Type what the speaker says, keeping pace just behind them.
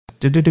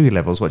Do your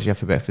levels. What did you have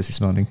for breakfast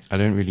this morning? I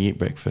don't really eat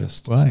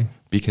breakfast. Why?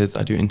 Because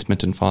I do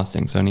intermittent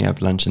fasting, so I only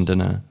have lunch and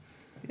dinner.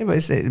 Yeah,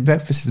 but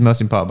breakfast is the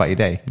most important part of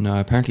your day. No,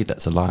 apparently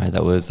that's a lie.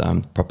 That was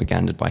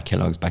propaganded by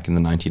Kellogg's back in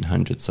the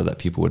 1900s so that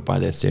people would buy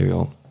their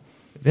cereal.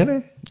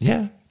 Really?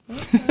 Yeah.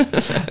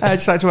 I'd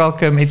just like to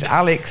welcome, it's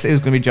Alex, who's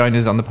going to be joining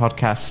us on the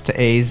podcast,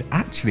 is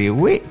actually a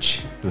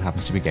witch, who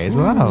happens to be gay as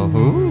well.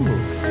 Ooh.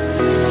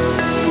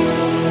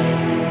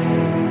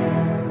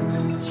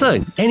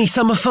 So, any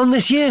summer fun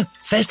this year?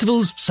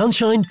 Festivals,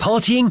 sunshine,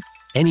 partying?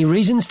 Any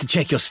reasons to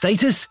check your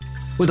status?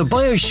 With a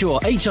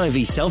BioSure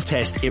HIV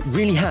self-test, it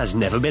really has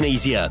never been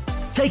easier.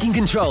 Taking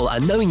control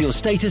and knowing your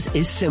status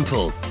is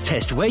simple.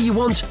 Test where you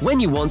want, when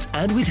you want,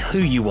 and with who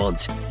you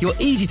want. Your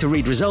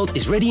easy-to-read result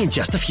is ready in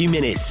just a few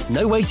minutes.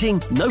 No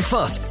waiting, no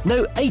fuss,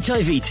 no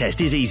HIV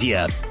test is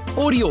easier.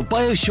 Order your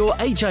BioSure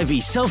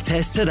HIV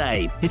self-test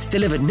today. It's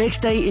delivered next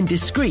day in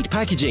discreet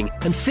packaging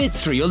and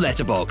fits through your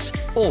letterbox.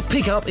 Or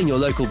pick up in your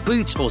local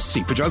Boots or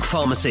Superdrug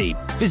pharmacy.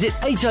 Visit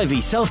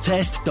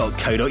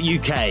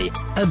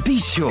hivselftest.co.uk and be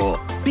sure,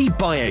 be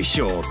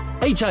BioSure.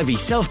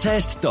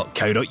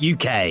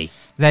 hivselftest.co.uk.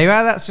 There you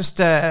are. That's just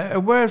a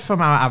word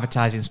from our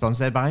advertising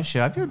sponsor there,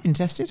 BioSure. Have you ever been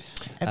tested?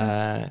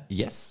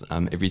 Yes,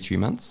 every 3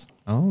 months.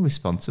 Oh,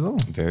 responsible.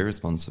 Very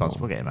responsible.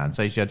 Responsible game, man.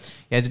 So you should,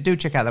 do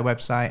check out their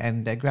website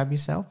and grab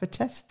yourself a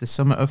test. The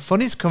summer of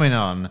fun is coming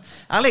on.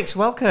 Alex,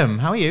 welcome.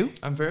 How are you?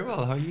 I'm very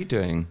well. How are you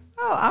doing?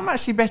 Oh, I'm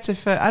actually better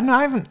for. I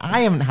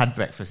haven't had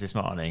breakfast this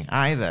morning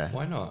either.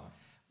 Why not?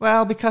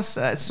 Well, because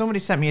somebody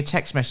sent me a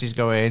text message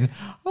going,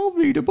 "I'll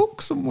read a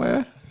book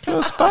somewhere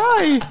close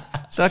by."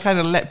 So I kind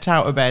of leapt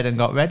out of bed and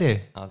got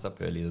ready. I was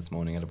up early this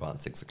morning at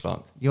about 6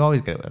 o'clock. You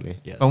always get up early.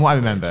 Yes, from what I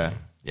remember.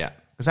 Yeah.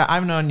 Because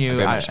I've known you. I'm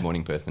very much a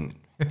morning person.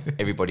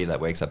 Everybody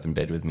that wakes up in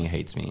bed with me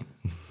hates me.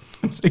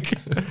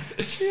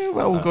 Yeah,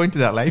 well, we'll go into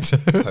that later.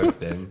 Hope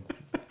then.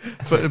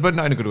 but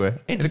not in a good way.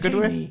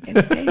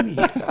 Entertain me.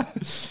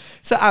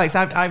 So, Alex,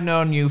 I've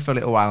known you for a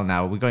little while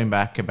now. We're going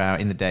back about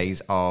in the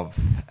days of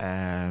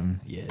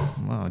Yes.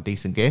 well,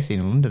 decent Gacy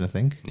in London, I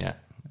think. Yeah,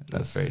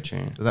 that's very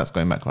true. So that's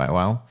going back quite a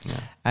while.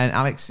 Yeah. And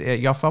Alex,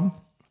 you're from?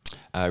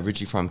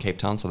 Originally from Cape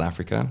Town, South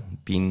Africa.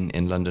 Been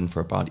in London for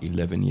about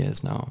 11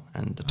 years now,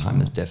 and the time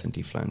has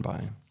definitely flown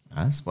by.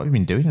 Nice. What have you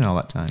been doing in all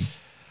that time?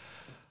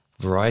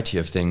 Variety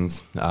of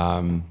things.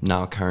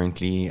 Now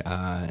currently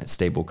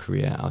stable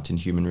career out in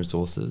human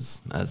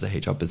resources as a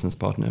HR business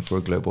partner for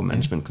a global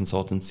management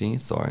consultancy.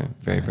 So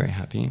very, very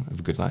happy. I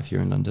have a good life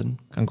here in London.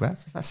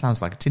 Congrats. That sounds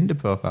like a Tinder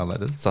profile, that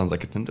does. Sounds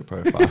like a Tinder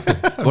profile.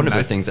 It's one of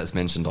those things that's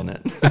mentioned on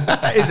it.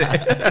 Is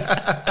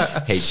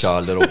it?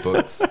 HR little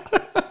books.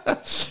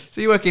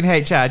 So you work in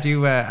HR. Do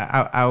you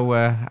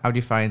how do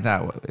you find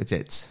that? What is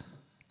it?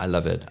 I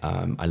love it.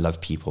 I love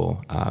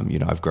people.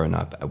 I've grown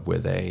up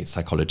with a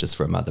psychologist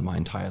for a mother my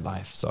entire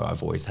life. So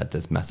I've always had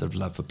this massive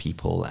love for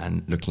people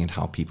and looking at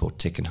how people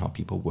tick and how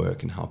people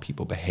work and how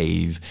people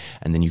behave.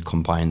 And then you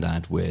combine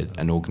that with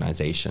an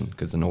organization,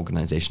 because an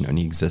organization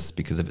only exists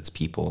because of its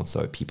people.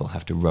 So people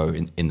have to row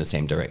in the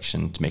same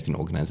direction to make an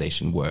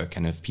organization work.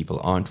 And if people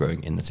aren't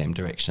rowing in the same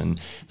direction,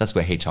 that's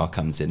where HR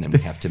comes in and we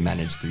have to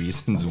manage the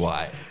reasons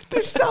why.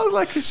 This sounds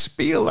like a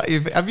spiel.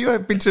 Have you ever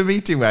been to a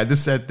meeting where they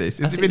said this?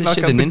 Has it been like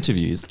in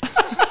interviews? I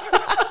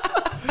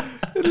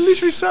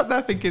literally sat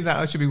there thinking that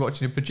I should be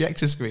watching a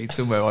projector screen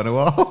somewhere on a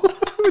wall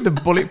with a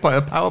bullet point,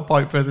 a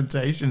PowerPoint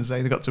presentation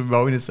saying they've got to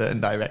row in a certain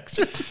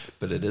direction.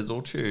 But it is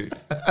all true.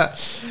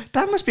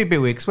 That must be a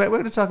bit weird, because we're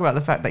going to talk about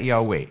the fact that you're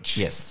a witch.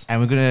 Yes. And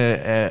we're going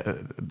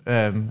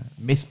to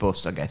myth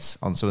bust, I guess,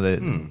 on some of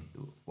the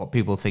what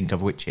people think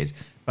of witches.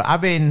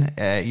 But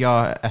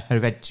you're a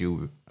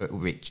hereditary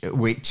witch,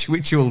 which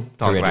we'll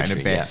talk about in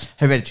a bit. Yeah.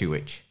 Hereditary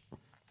witch.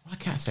 Well, I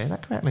can't say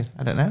that correctly.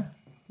 I don't know.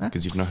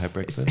 Because you've not had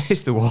breakfast.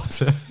 It's the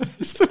water.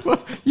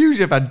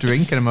 Usually I've had a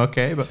drink and I'm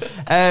okay. But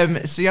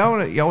so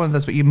you're one of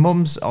those, but your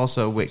mum's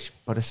also a witch,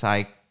 but a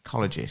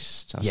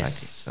psychologist. Or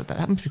Yes. So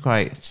that must be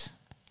quite.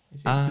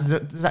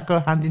 Does that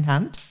go hand in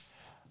hand?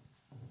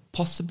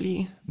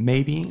 Possibly,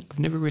 maybe. I've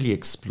never really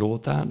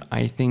explored that.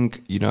 I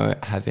think,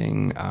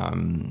 having,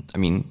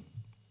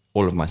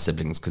 all of my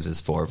siblings, because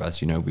there's 4 of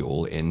us, we're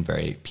all in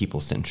very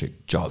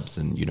people-centric jobs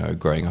and,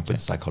 growing up with a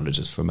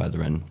psychologist for a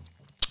mother and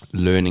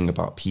learning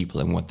about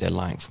people and what they're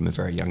like from a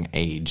very young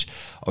age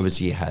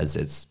obviously has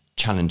its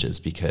challenges,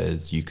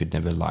 because you could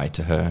never lie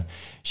to her.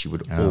 She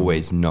would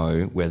always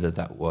know whether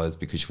that was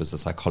because she was a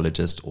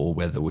psychologist or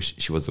whether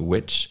she was a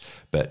witch,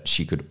 but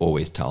she could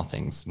always tell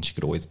things and she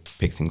could always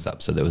pick things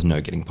up, so there was no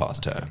getting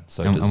past her.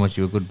 So and was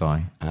you a good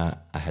boy? I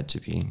had to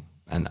be,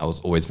 and I was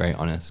always very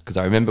honest, because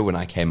I remember when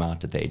I came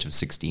out at the age of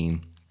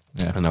 16.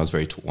 Yeah. And I was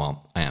very tall.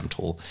 Well, I am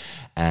tall,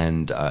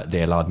 and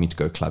they allowed me to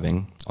go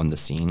clubbing on the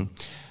scene.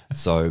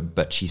 So,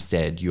 but she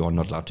said, you are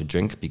not allowed to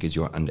drink because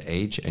you're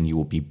underage and you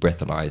will be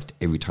breathalyzed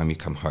every time you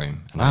come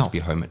home. And I had to be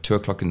home at 2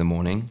 o'clock in the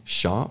morning,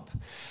 sharp.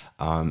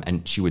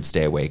 And she would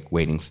stay awake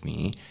waiting for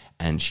me,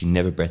 and she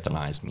never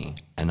breathalyzed me.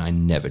 And I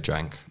never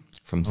drank.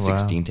 From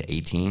 16 to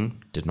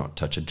 18, did not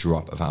touch a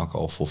drop of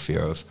alcohol for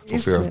fear of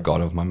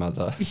God of my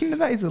mother.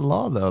 That is a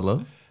law though,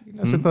 love. You're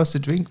not supposed to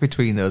drink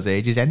between those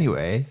ages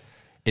anyway.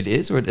 It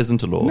is, or it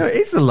isn't a law? No, it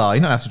is a law.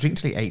 You're not allowed to drink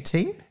till you're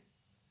 18.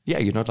 Yeah,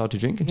 you're not allowed to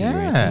drink until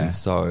you're Yeah. 18.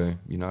 So,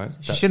 you know.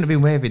 You shouldn't have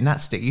been waving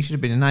that stick. You should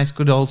have been a nice,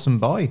 good, wholesome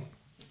boy.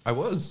 I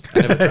was.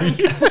 I never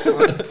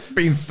drank.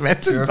 Being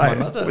threatened Fear of by my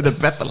mother. with a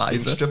Being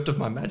breathalyzer. stripped of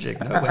my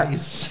magic. No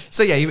ways.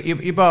 So yeah,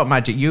 you brought up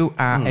magic. You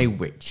are a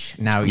witch.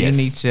 Now Yes.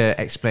 you need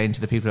to explain to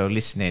the people who are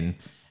listening,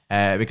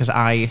 because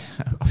I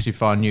obviously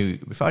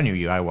before I knew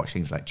you, I watched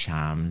things like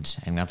Charmed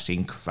and I've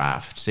seen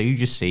Craft. So you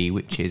just see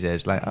witches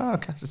as like, oh,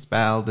 cast a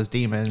spell. There's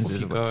demons. Off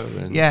you go,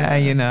 and, yeah,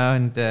 you know,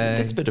 and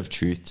There's a bit of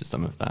truth to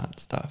some of that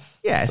stuff.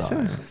 yeah.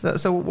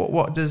 So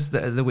what does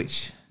the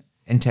witch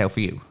entail for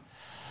you?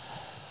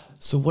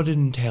 So what it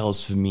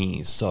entails for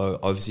me, so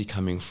obviously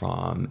coming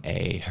from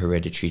a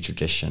hereditary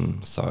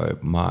tradition, so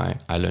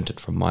I learned it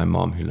from my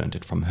mom, who learned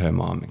it from her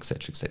mom,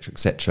 etc., etc.,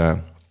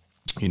 etc.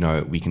 You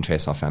know, we can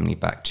trace our family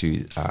back to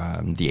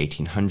the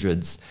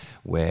 1800s,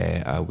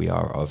 where we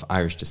are of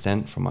Irish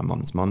descent from my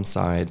mom's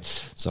side.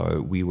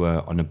 So we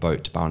were on a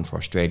boat bound for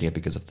Australia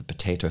because of the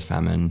potato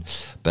famine,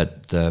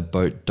 but the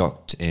boat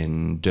docked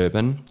in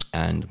Durban,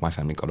 and my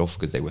family got off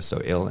because they were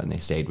so ill, and they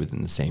stayed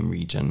within the same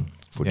region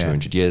for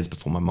 200 years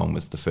before my mom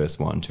was the first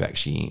one to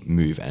actually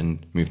move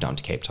down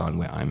to Cape Town,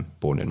 where I'm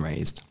born and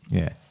raised.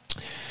 Yeah.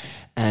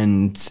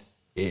 And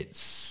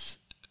it's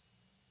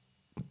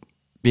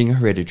being a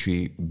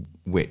hereditary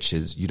witch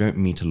is you don't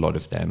meet a lot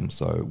of them,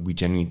 so we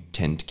generally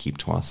tend to keep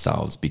to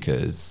ourselves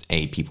because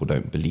A, people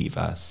don't believe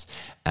us,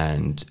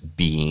 and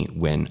B,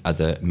 when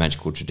other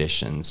magical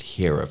traditions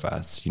hear of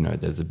us, you know,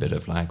 there's a bit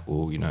of like,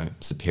 oh, you know,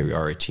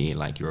 superiority,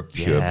 like you're a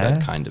pure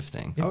blood kind of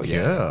thing. You're oh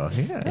pure,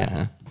 yeah.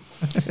 Yeah.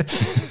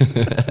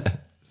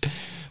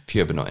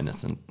 Pure but not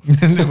innocent.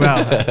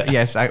 Well,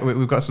 yes,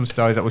 we've got some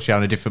stories that we'll share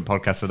on a different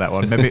podcast for that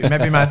one.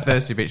 Maybe my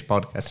Thirsty Bitch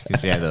podcast can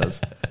share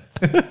those.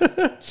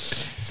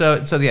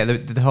 So yeah,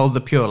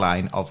 the pure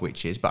line of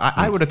witches. But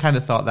I would have kind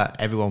of thought that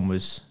everyone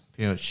was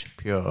pretty much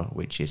pure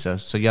witches.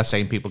 So you're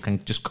saying people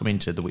can just come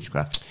into the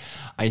witchcraft?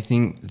 I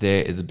think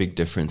there is a big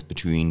difference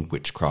between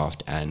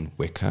witchcraft and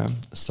Wicca.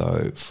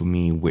 So for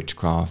me,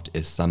 witchcraft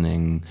is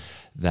something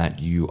that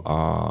you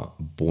are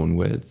born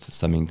with,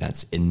 something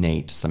that's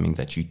innate, something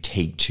that you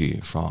take to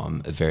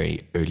from a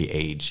very early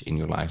age in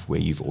your life, where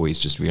you've always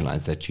just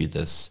realized that you're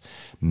this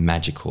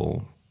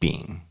magical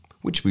being,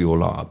 which we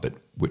all are, but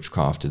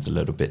witchcraft is a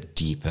little bit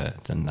deeper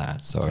than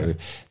that. So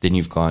then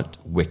you've got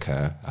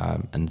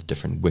Wicca and the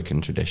different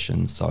Wiccan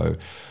traditions. So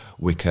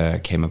Wicca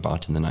came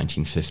about in the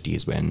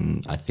 1950s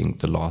when I think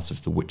the last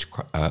of the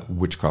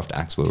Witchcraft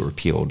Acts were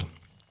repealed.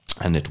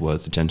 And it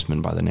was a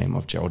gentleman by the name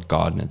of Gerald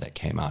Gardner that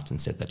came out and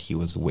said that he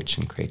was a witch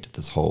and created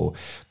this whole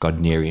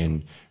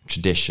Gardnerian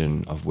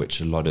tradition, of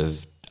which a lot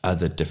of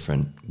other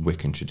different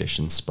Wiccan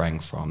traditions sprang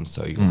from.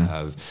 So you'll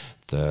have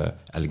the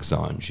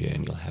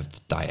Alexandrian, you'll have the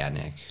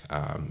Dianic,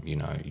 you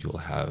know, you'll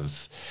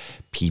have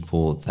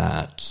people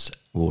that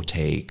will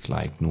take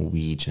like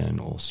Norwegian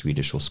or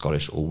Swedish or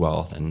Scottish or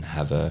Welsh and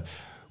have a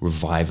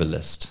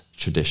revivalist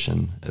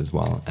tradition as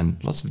well.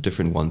 And lots of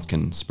different ones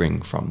can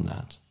spring from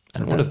that.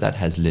 And all of that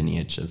has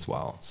lineage as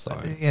well. So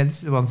yeah, this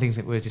is the one thing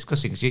that we're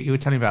discussing, because you were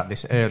telling me about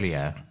this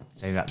earlier,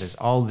 saying that there's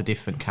all the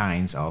different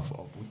kinds of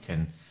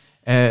Wiccan.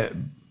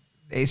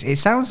 It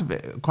sounds a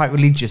bit quite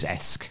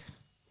religious-esque.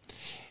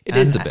 It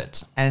is a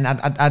bit. And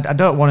I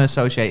don't want to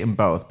associate them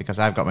both, because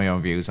I've got my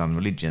own views on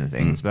religion and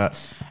things. But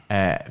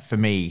for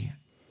me,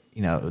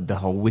 you know, the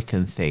whole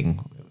Wiccan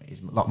thing is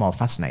a lot more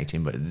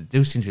fascinating, but there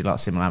do seem to be a lot of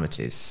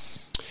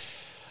similarities.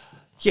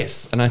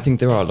 Yes, and I think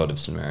there are a lot of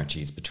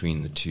similarities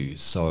between the two.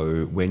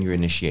 So when you're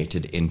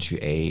initiated into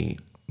a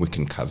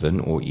Wiccan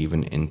coven, or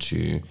even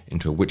into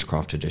a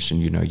witchcraft tradition,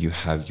 you know, you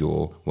have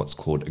your what's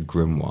called a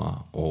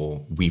grimoire,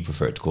 or we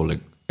prefer to call it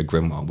a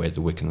grimoire, where the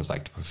Wiccans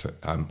like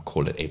to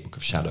call it a book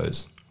of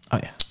shadows. Oh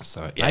yeah,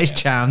 so that is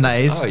charm.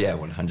 That is. Oh yeah,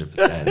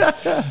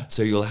 100%.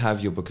 So you'll have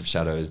your book of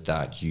shadows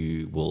that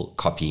you will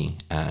copy,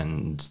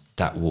 and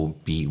that will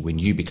be when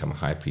you become a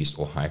high priest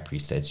or high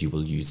priestess. You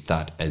will use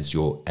that as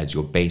your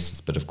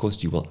basis, but of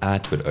course you will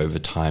add to it over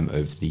time,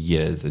 over the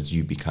years, as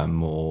you become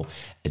more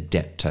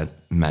adept at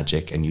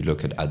magic, and you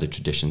look at other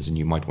traditions, and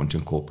you might want to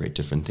incorporate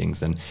different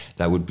things, and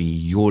that would be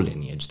your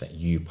lineage that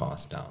you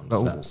pass down.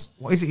 But so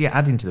what is it you're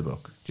adding to the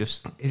book?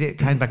 Just is it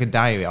kind of like a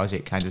diary, or is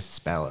it kind of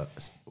spell?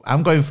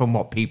 I'm going from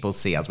what people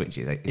see as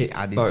witches. It's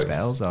adding both.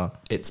 Spells, or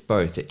it's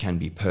both. It can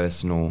be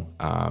personal.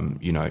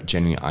 You know,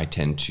 generally I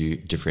tend to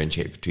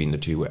differentiate between the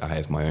two, where I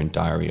have my own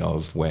diary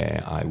of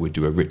where I would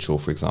do a ritual,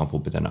 for example,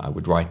 but then I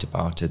would write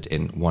about it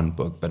in one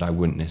book, but I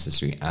wouldn't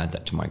necessarily add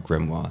that to my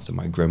grimoire. So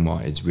my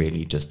grimoire is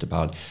really just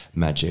about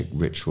magic,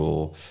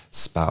 ritual,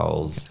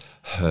 spells,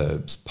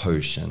 herbs,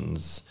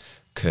 potions,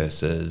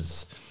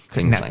 curses,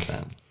 things like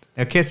that.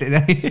 Okay,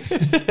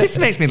 this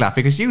makes me laugh,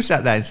 because you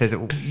sat there and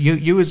said,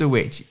 you as a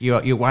witch,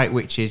 your white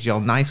witches,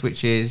 your nice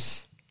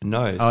witches,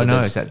 No. Oh, no,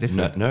 there's- is that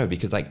different? No,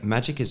 because like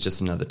magic is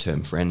just another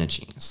term for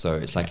energy. So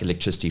it's like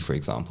electricity, for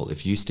example.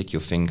 If you stick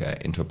your finger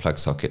into a plug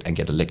socket and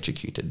get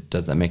electrocuted,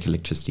 does that make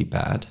electricity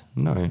bad?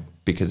 No,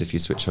 because if you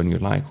switch on your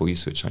light or you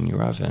switch on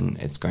your oven,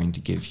 it's going to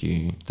give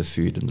you the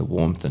food and the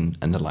warmth and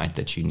the light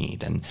that you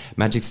need. And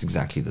magic's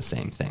exactly the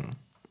same thing.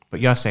 But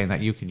you're saying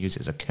that you can use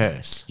it as a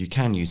curse. You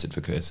can use it for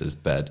curses,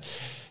 but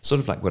sort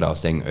of like what I was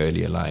saying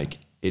earlier, like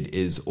it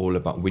is all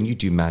about, when you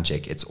do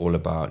magic, it's all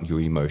about your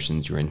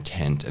emotions, your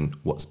intent, and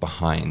what's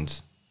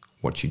behind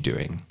what you're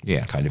doing,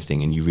 kind of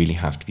thing. And you really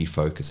have to be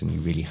focused and you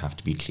really have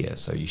to be clear.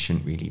 So you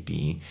shouldn't really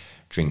be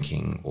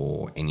drinking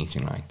or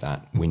anything like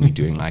that when you're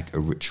doing like a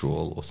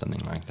ritual or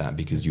something like that,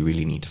 because you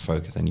really need to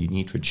focus and you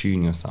need to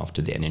attune yourself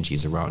to the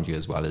energies around you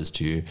as well as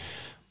to,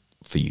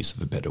 for use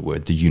of a better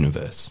word, the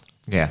universe.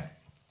 Yeah.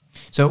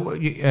 So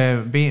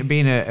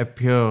being a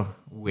pure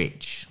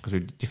witch, because we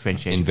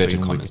differentiate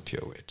Inverted between commas,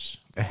 pure witch.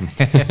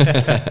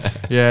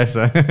 Yeah,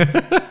 so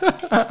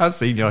I've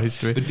seen your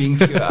history. But being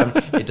pure,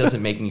 it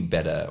doesn't make me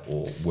better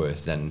or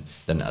worse than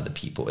other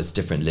people. It's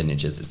different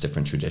lineages, it's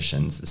different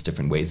traditions, it's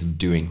different ways of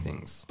doing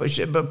things.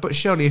 But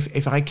surely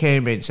if I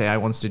came in and say I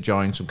wanted to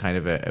join some kind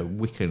of a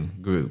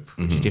Wiccan group,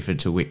 which is different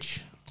to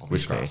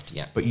Witchcraft,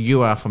 yeah. But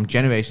you are from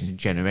generation to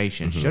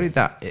generation. Surely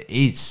that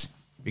is,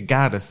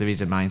 regardless, there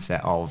is a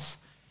mindset of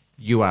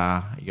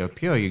you're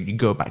pure. You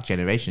go back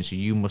generations, so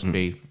you must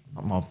be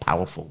not more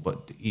powerful,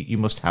 but you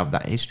must have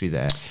that history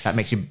there. That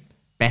makes you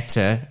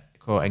better,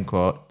 quote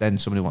unquote, than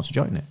somebody who wants to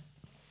join it.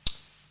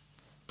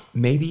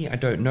 Maybe, I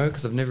don't know,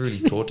 because I've never really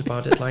thought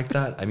about it like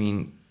that. I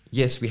mean,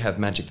 yes, we have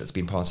magic that's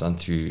been passed on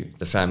through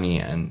the family,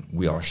 and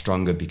we are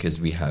stronger because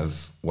we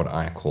have what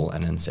I call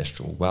an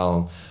ancestral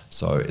well.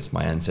 So it's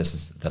my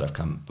ancestors that have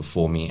come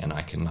before me, and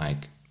I can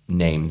like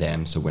name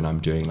them. So when I'm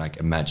doing like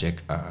a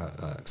magic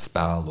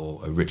spell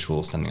or a ritual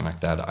or something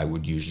like that, I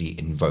would usually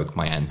invoke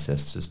my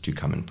ancestors to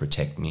come and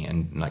protect me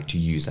and like to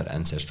use that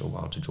ancestral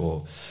well to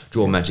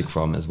draw magic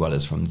from, as well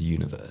as from the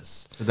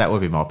universe. So that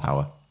would be more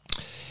power.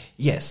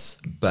 Yes,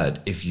 but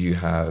if you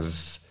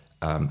have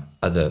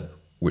other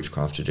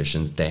witchcraft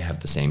traditions, they have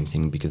the same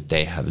thing because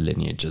they have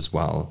lineage as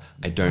well.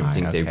 I don't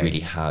think they really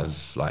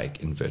have, like,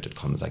 inverted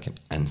commas, like an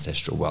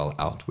ancestral well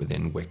out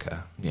within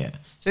Wicca. Yeah.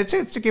 So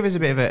to give us a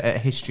bit of a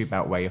history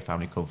about where your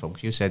family come from,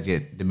 because you said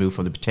they moved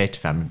from the potato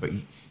family, but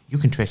you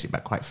can trace it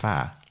back quite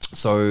far.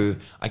 So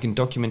I can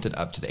document it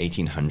up to the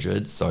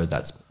 1800s, so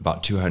that's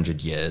about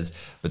 200 years.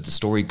 But the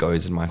story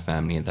goes in my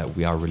family that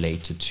we are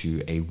related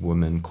to a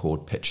woman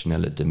called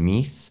Petronilla de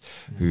Meath,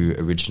 who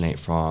originate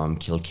from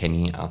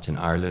Kilkenny out in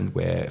Ireland,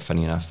 where,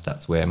 funny enough,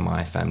 that's where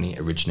my family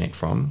originate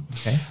from.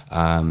 Okay.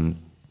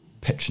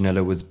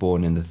 Petronilla was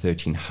born in the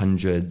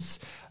 1300s.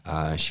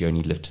 She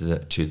only lived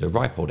to the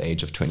ripe old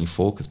age of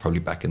 24, because probably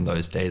back in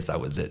those days that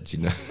was it, you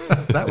know.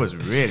 That was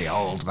really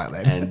old back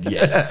then. And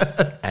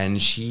yes,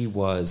 and she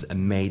was a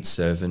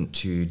maidservant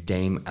to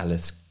Dame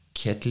Alice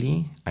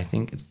Ketley, I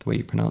think it's the way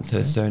you pronounce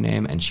her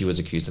surname, and she was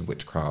accused of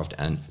witchcraft,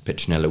 and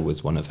Petronilla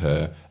was one of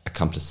her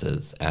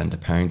accomplices. And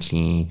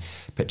apparently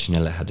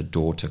Petronilla had a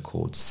daughter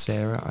called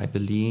Sarah, I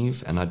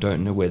believe, and I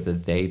don't know whether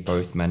they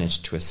both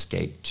managed to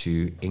escape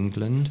to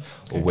England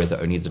or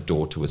whether only the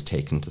daughter was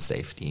taken to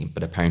safety.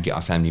 But apparently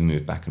our family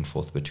moved back and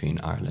forth between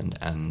Ireland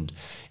and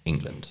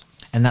England.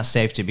 And that's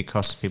safety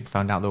because people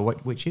found out they were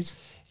witches?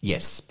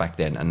 Yes, back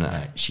then,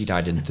 and she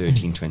died in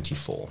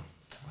 1324.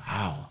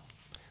 Wow.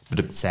 But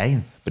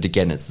insane. But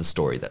again, it's the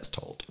story that's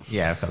told.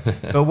 Yeah.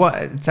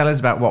 But tell us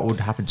about what would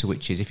happen to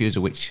witches. If you was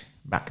a witch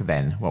back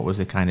then, what was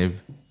the kind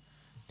of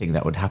thing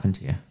that would happen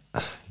to you?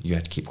 You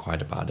had to keep quiet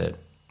about it,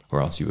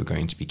 or else you were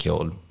going to be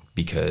killed.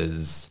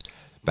 Because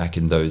back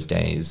in those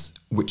days,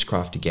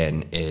 witchcraft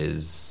again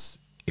is,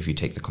 if you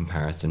take the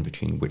comparison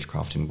between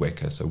witchcraft and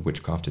Wicca, so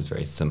witchcraft is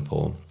very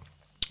simple.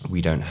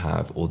 We don't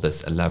have all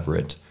this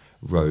elaborate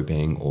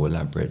robing or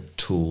elaborate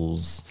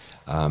tools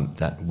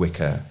that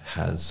Wicca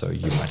has. So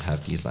you might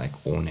have these like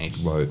ornate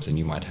robes, and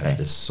you might have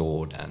this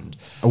sword and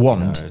a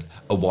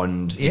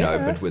wand, you know,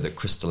 but with a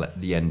crystal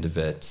at the end of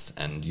it.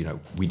 And you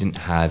know, we didn't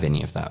have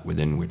any of that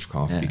within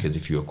witchcraft, because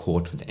if you were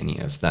caught with any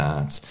of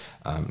that,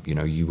 you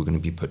know, you were going to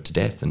be put to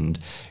death. And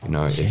you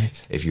know,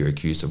 if you're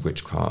accused of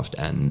witchcraft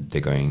and they're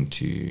going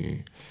to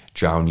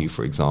drown you,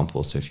 for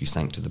example, so if you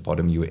sank to the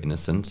bottom, you were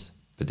innocent,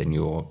 but then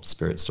your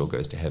spirit still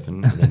goes to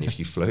heaven. And then if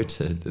you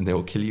floated, then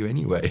they'll kill you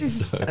anyway.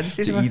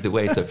 So either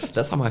way. So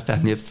that's how my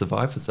family have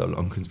survived for so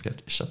long, because we have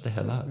to shut the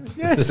hell up.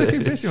 Yeah, so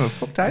we're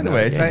fucked either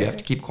way. Yeah, you have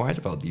to keep quiet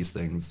about these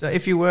things. So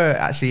if you were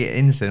actually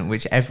innocent,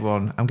 which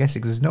everyone, I'm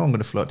guessing, because there's no one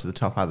going to float to the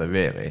top, are there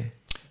really?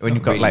 When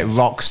you've got like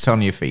rocks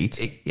on your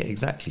feet. Yeah,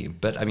 exactly.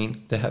 But I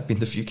mean, there have been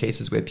the few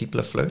cases where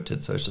people have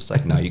floated. So it's just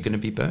like, now you're going to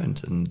be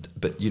burnt.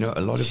 But you know, a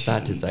lot of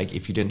that is like,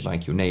 if you didn't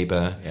like your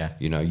neighbor,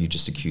 you know, you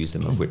just accuse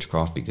them of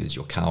witchcraft because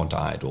your cow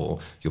died or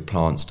your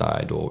plants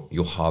died or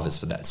your harvest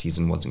for that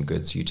season wasn't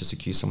good. So you just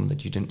accuse someone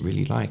that you didn't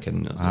really like.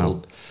 And it's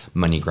all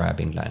money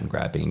grabbing, land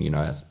grabbing, you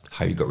know, that's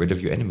how you got rid of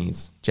your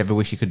enemies. Do you ever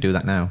wish you could do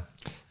that now?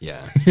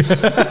 Yeah.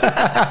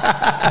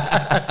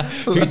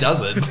 Who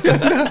doesn't?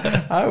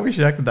 I wish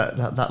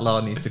that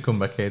law needs to come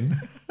back in.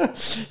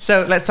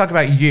 So let's talk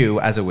about you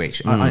as a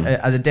witch.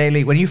 As a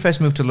daily, when you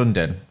first moved to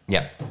London,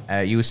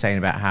 you were saying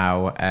about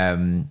how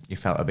you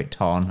felt a bit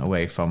torn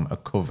away from a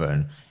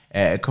coven.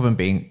 A coven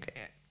being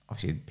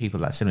obviously people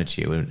that are similar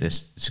to you, a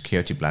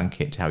security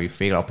blanket to how you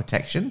feel, or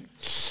protection.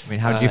 I mean,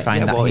 how did you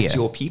find that well, here? it's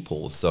your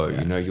people. So,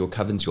 your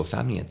coven's your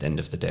family at the end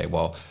of the day.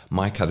 Well,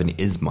 my coven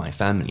is my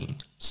family.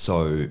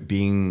 So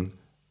being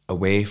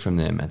away from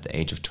them at the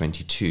age of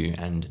 22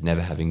 and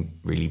never having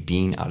really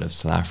been out of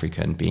South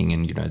Africa and being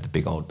in, the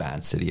big old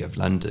bad city of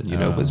London,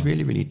 was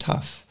really, really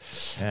tough.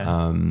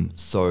 Yeah.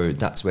 So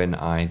that's when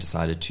I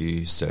decided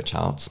to search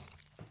out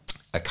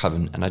a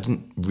coven, and I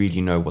didn't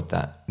really know what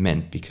that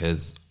meant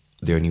because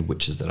the only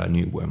witches that I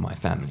knew were my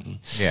family.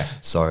 Yeah.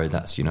 So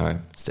that's,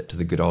 set to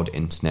the good old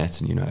internet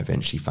and,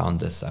 eventually found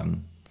this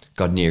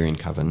Gardnerian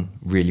coven,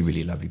 really,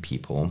 really lovely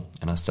people.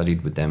 And I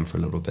studied with them for a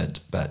little bit,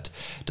 but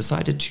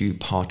decided to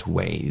part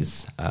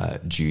ways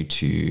due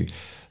to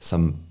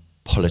some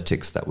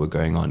politics that were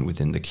going on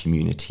within the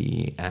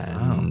community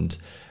and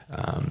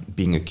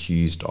being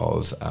accused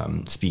of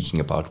speaking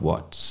about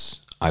what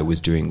I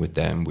was doing with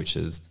them, which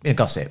is... Yeah,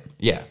 gossip.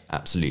 Yeah,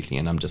 absolutely.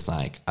 And I'm just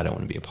like, I don't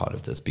want to be a part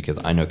of this because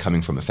I know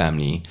coming from a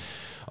family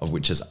of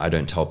witches, I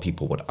don't tell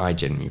people what I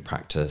genuinely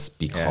practice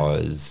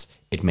because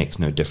it makes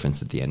no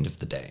difference at the end of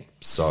the day.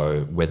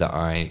 So whether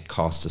I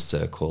cast a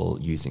circle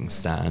using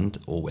sand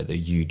or whether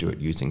you do it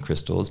using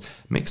crystals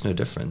makes no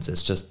difference.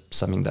 It's just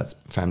something that's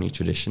family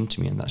tradition to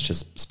me, and that's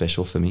just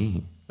special for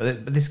me.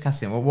 But this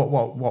casting, well,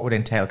 what would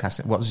entail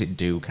casting? What does it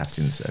do,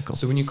 casting the circle?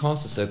 So when you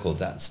cast a circle,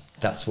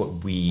 that's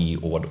what we,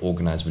 or what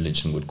organized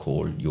religion would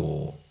call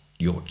your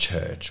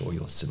church or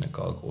your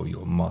synagogue or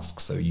your mosque.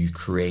 So you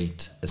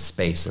create a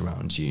space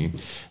around you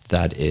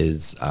that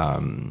is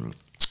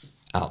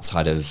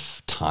outside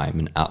of time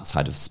and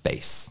outside of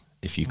space,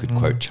 if you could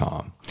quote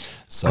Charm.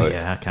 So,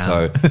 I can.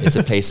 So it's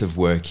a place of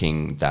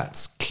working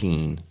that's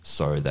clean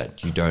so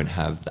that you don't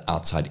have the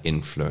outside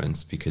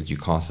influence, because you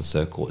cast a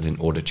circle in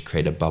order to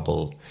create a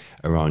bubble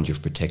around you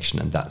of protection,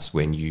 and that's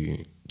when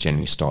you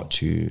generally start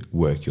to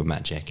work your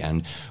magic.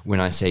 And when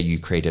I say you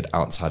create it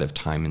outside of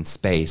time and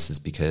space, is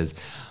because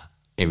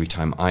every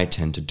time I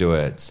tend to do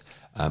it,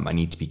 I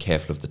need to be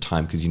careful of the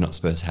time, because you're not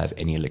supposed to have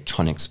any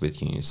electronics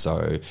with you.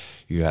 So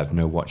you have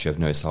no watch, you have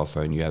no cell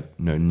phone, you have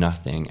no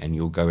nothing, and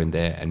you'll go in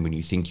there, and when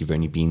you think you've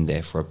only been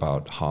there for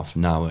about half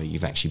an hour,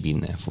 you've actually been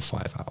there for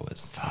 5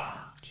 hours.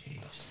 Oh,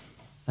 jeez.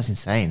 That's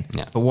insane.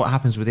 Yeah. But what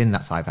happens within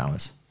that 5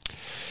 hours?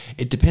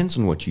 It depends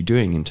on what you're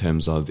doing in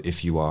terms of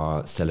if you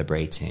are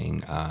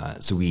celebrating.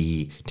 So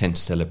we tend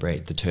to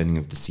celebrate the turning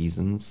of the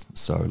seasons.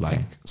 So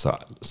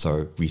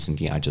so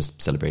recently I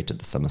just celebrated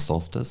the summer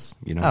solstice,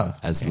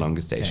 as the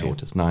longest day,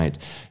 shortest night.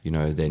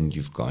 Then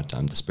you've got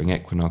the spring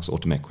equinox,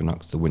 autumn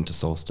equinox, the winter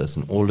solstice,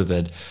 and all of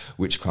it.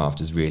 Witchcraft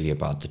is really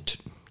about the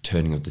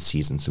turning of the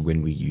season. So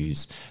when we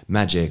use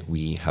magic,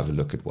 we have a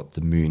look at what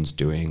the moon's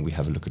doing. We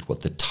have a look at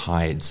what the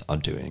tides are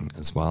doing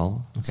as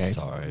well. Okay.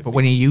 So, but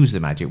when you use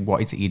the magic,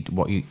 what is it?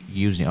 What you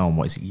using it on?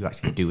 What is it you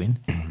actually doing?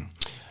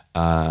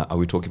 Are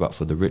we talking about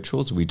for the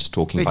rituals? Or are we just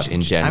talking about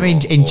in general? I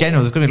mean, in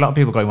general, there's going to be a lot of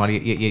people going, well,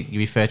 you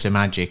refer to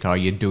magic, or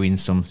you're doing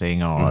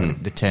something, or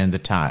the turn the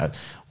tide,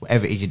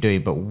 whatever it is you're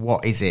doing. But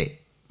what is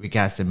it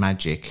regards to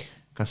magic?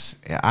 Because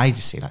I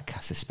just see like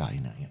cast a spell,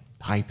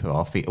 Piper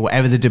or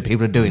whatever the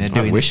people are doing.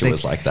 I wish it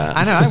was like that.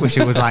 I know, I wish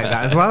it was like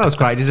that as well. I was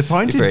quite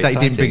disappointed that you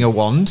didn't bring a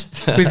wand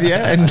with you.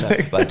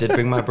 But I did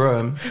bring my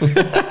broom.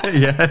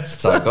 Yes.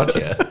 So I got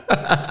here.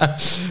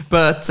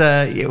 But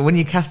when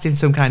you're casting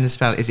some kind of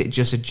spell, is it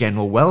just a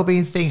general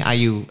well-being thing? Are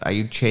you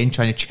trying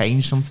to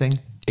change something?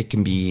 It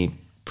can be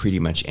pretty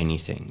much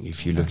anything.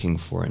 If you're looking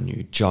for a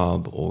new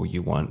job, or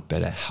you want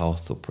better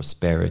health or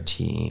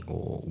prosperity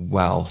or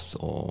wealth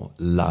or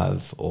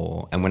love,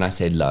 and when I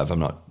say love, I'm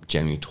not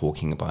generally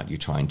talking about you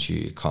trying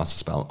to cast a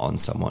spell on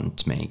someone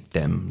to make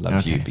them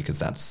love you, because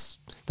that's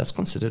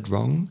considered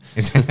wrong.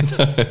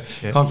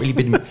 Can't really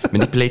be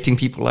manipulating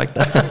people like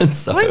that.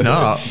 So, why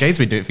not? Gabe's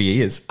been doing it for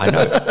years. I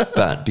know,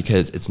 but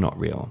because it's not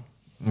real.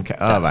 Okay,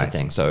 that's the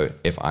thing. So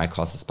if I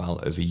cast a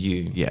spell over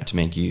you to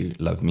make you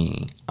love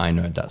me, I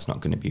know that's not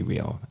going to be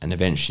real. And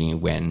eventually,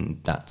 when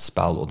that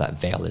spell or that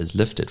veil is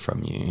lifted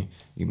from you,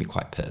 you'll be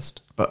quite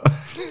pissed. But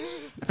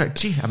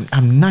gee,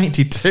 I'm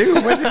 92.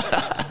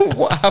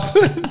 What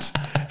happened?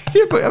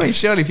 Yeah, but I mean,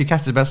 surely if you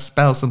cast a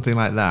spell, something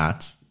like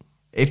that,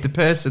 if the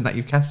person that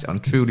you've cast it on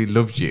truly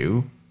loves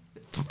you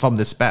from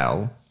the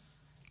spell,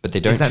 but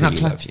they don't truly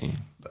love you.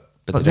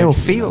 But they will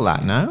feel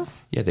that, no?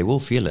 Yeah, they will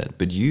feel it,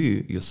 but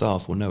you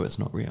yourself will know it's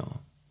not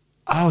real.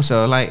 Oh,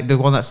 so like the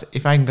one that's,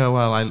 if I can go,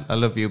 well, I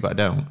love you, but I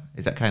don't.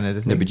 Is that kind of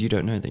the thing? No, but you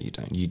don't know that you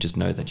don't. You just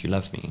know that you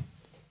love me.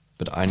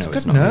 But I know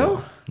it's not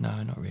real.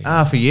 No, not really.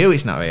 Ah, for you,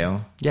 it's not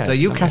real. Yeah. So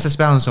you cast a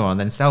spell on someone,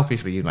 then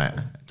selfishly you like,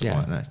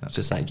 yeah, no, it's not. It's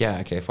just like,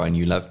 yeah, okay, fine,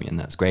 you love me, and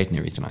that's great and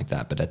everything like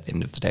that. But at the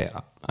end of the day,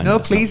 I no know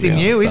it's pleasing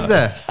not real, you, is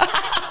there?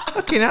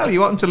 Fucking hell,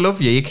 you want them to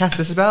love you, you cast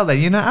a spell, then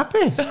you're not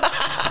happy.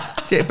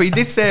 But you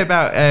did say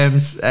about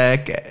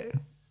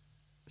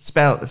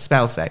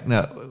Spell sex.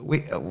 No. What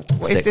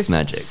is Sex this?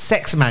 magic.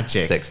 Sex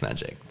magic. Sex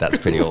magic. That's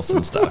pretty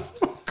awesome stuff.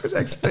 Could I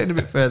explain a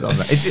bit further on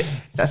that?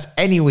 That's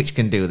any witch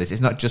can do this.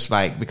 It's not just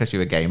like because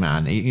you're a gay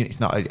man. It's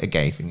not a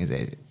gay thing, is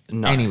it?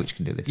 No. Any witch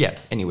can do this. Yeah,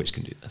 any witch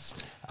can do this.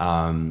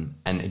 And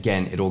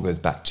again, it all goes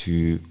back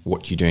to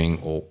what you're doing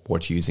or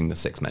what you're using the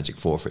sex magic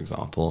for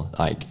example.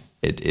 Like,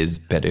 it is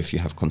better if you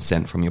have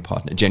consent from your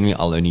partner. Generally,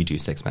 I'll only do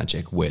sex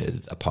magic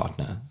with a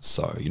partner.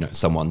 So,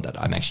 someone that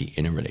I'm actually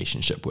in a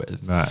relationship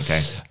with. Right,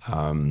 okay.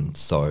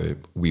 So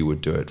we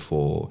would do it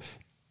for,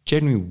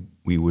 generally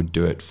we would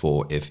do it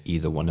for if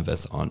either one of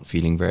us aren't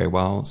feeling very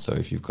well. So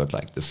if you've got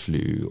like the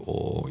flu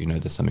or,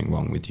 there's something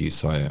wrong with you.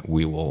 So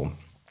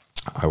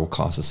I will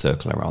cast a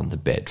circle around the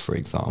bed, for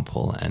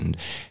example, and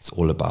it's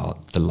all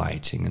about the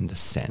lighting and the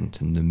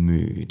scent and the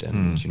mood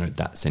and,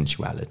 that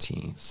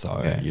sensuality.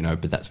 So,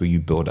 but that's where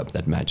you build up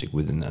that magic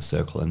within that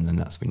circle, and then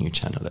that's when you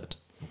channel it.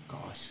 Oh,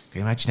 gosh. Can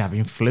you imagine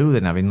having flu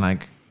and having,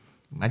 like,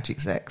 magic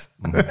sex?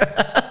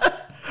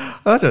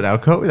 I don't know. I'll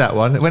cope with that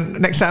one.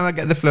 Next time I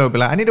get the flu, I'll be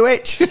like, I need a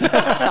witch.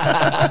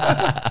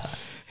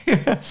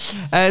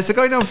 So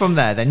going on from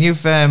there, then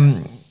you've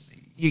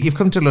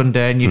come to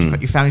London,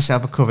 you found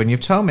yourself a coven.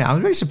 You've told me,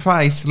 I'm really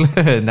surprised to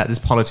learn that there's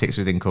politics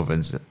within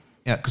covens.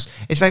 Because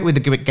it's like with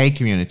the gay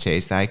community,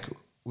 it's like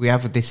we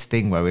have this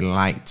thing where we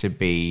like to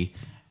be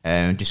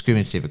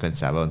discriminative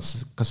against our own,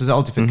 because there's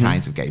all different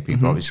kinds of gay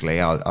people,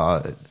 obviously.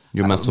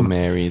 Your muscle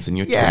Marys and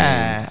your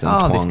twins and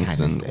twonks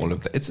and all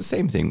of that. It's the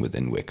same thing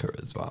within Wicca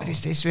as well. But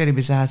it's really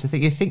bizarre to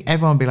think. You think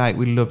everyone would be like,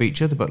 we love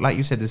each other, but like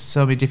you said, there's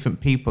so many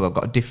different people who've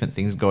got different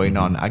things going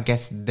on. I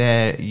guess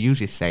they're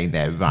usually saying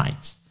they're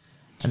right.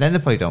 And then they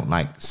probably don't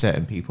like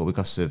certain people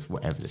because of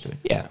whatever they're doing.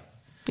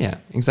 Yeah,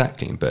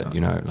 exactly. But,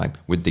 like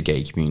with the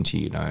gay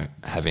community,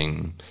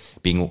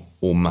 being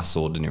all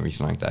muscled and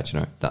everything like that,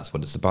 that's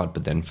what it's about.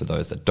 But then for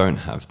those that don't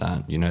have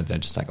that, they're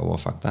just like, oh, well,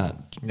 fuck that.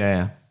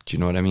 Yeah. Do you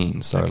know what I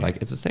mean? So like,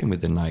 it's the same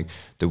within like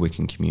the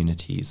Wiccan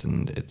communities,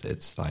 and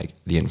it's like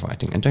the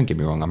infighting. And don't get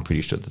me wrong, I'm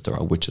pretty sure that there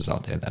are witches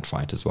out there that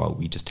fight as well.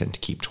 We just tend to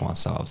keep to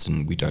ourselves,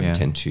 and we don't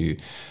tend to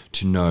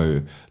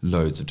know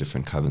loads of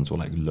different covens or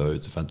like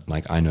loads of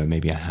I know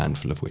maybe a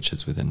handful of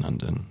witches within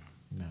London.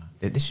 No.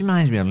 This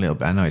reminds me a little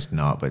bit, I know it's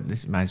not, but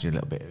this reminds me a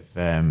little bit of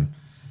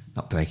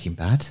not Breaking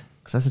Bad,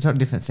 because that's a totally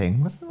different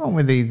thing. What's the one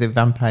with the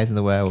vampires and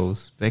the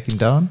werewolves? Breaking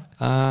Dawn?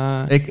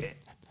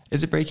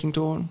 Is it Breaking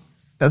Dawn?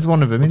 That's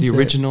one of them, The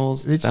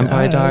originals,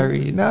 Vampire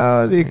Diaries.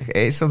 No,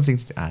 it's something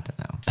to do. I don't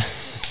know.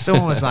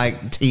 Someone was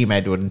like Team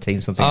Edward and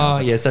Team something else. Oh,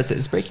 yes, that's it.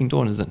 It's Breaking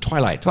Dawn, isn't it?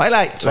 Twilight.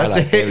 That's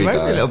it. It might be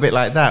a little bit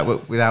like that,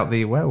 but without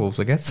the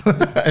werewolves, I guess,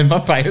 and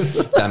vampires.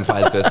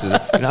 Vampires versus...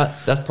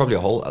 that's probably a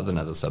whole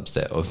another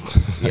subset of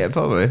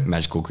probably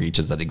magical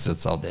creatures that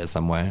exists out there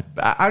somewhere.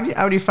 But how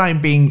do you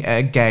find being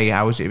gay?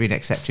 How has it been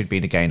accepted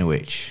being a gay and a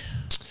witch?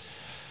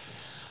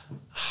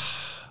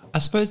 I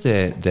suppose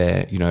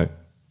they're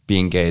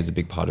being gay is a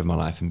big part of my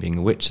life, and being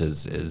a witch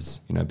is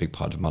a big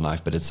part of my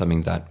life. But it's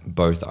something that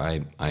both I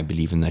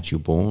believe in, that you're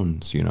born.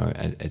 So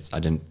I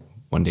didn't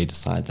one day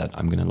decide that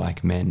I'm going to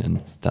like men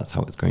and that's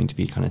how it's going to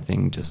be, kind of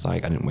thing. Just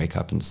like I didn't wake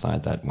up and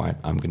decide that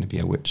I'm going to be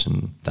a witch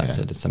and that's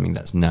it. It's something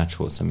that's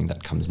natural. It's something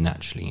that comes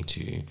naturally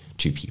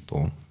to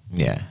people.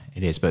 Yeah,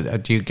 it is.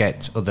 But do you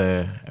get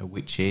other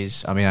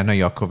witches? I mean, I know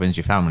your coven's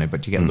your family,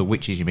 but do you get other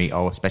witches you meet,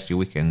 or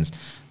especially Wiccans,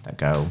 that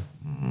go,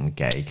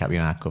 gay, can't be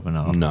in our coven?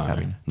 Or no,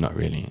 not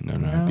really.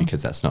 No,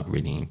 because that's not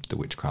really the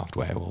witchcraft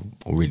way or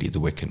really the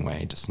Wiccan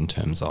way, just in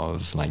terms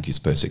of, like, you're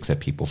supposed to accept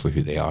people for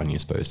who they are and you're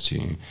supposed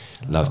to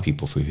love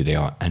people for who they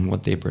are and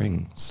what they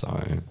bring. So,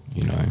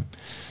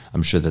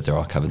 I'm sure that there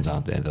are covens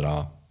out there that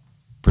are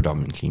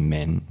predominantly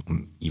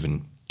men,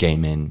 even gay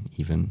men,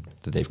 even,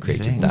 that they've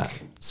created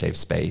that safe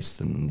space.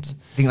 And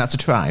think that's a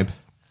tribe?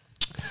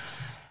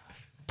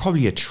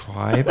 Probably a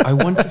tribe. I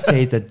want to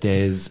say that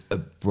there's a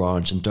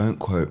branch, and don't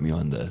quote me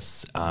on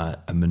this, a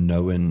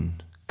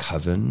Minoan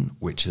coven,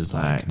 which is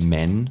like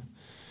men,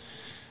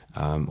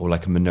 or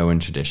like a Minoan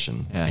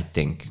tradition, I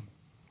think.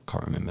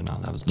 Can't remember now.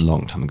 That was a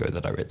long time ago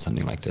that I read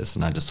something like this,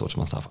 and I just thought to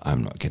myself,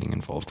 I'm not getting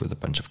involved with a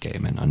bunch of gay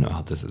men. I know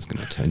how this is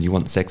going to turn. You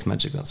want sex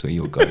magic? That's where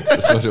you'll go.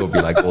 That's what it'll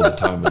be like all the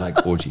time, but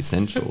like Orgy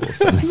Central or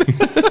something.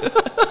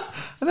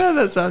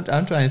 No,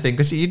 I'm trying to think,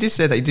 because you did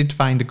say that you did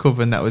find a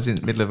coven that was in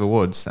the middle of a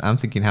woods. I'm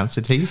thinking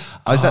Hampstead Heath.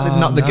 Oh, is that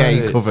not the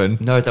gay coven?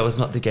 No, that was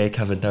not the gay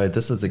coven. No,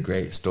 this was a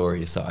great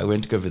story. So I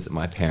went to go visit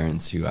my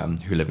parents who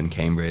live in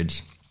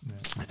Cambridge,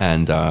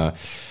 and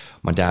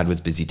my dad was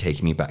busy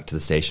taking me back to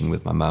the station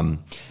with my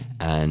mum,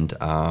 and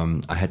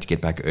I had to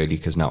get back early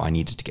because now I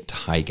needed to get to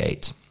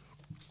Highgate,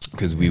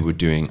 because we were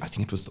doing, I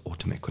think it was the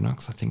autumn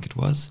equinox, I think it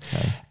was,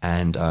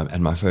 and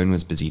my phone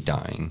was busy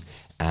dying,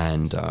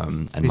 and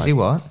busy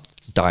what?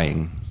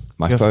 Dying.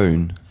 My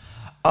phone.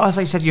 Oh, I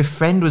thought you said your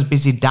friend was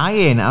busy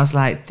dying. I was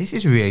like, this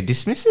is really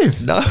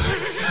dismissive. No.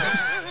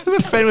 My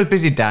friend was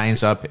busy dying,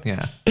 so No,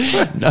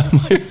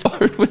 my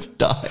phone was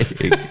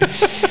dying.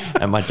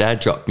 And my dad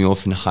dropped me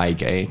off in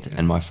Highgate,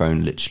 and my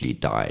phone literally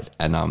died.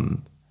 And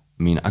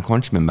I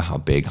can't remember how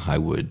big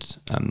Highwood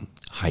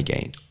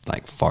Highgate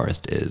like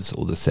forest is,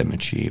 or the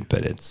cemetery,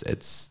 but it's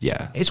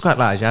It's quite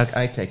large.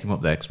 I take him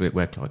up there because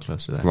we're quite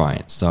close to there.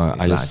 right. So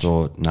It's I just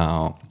large. thought,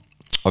 now,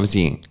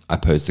 obviously, I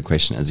posed the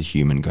question as a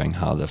human, going,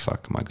 how the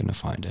fuck am I going to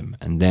find him?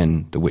 And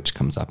then the witch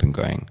comes up and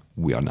going,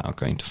 we are now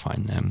going to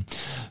find them.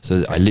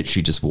 So I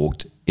literally just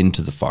walked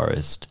into the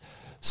forest,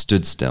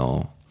 stood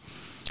still,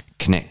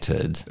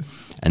 connected,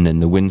 and then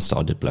the wind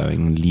started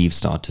blowing, leaves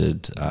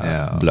started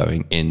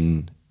blowing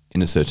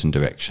in a certain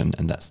direction,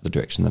 and that's the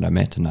direction that I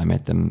met, and I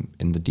met them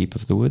in the deep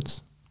of the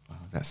woods.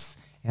 That's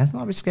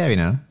not a bit scary,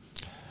 no?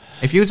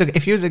 If you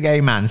was a gay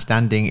man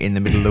standing in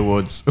the middle of the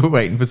woods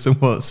waiting for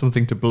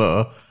something to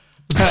blow,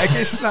 like,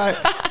 it's like,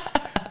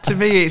 to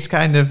me, it's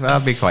kind of,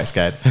 I'd be quite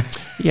scared.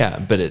 Yeah,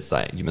 but it's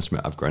like, you must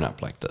remember, I've grown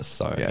up like this,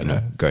 so Yeah, you know,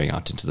 no. going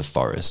out into the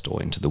forest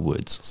or into the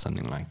woods or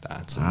something like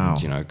that, and Wow.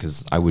 you know,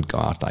 because I would go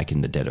out like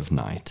in the dead of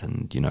night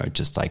and, you know,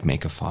 just like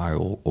make a fire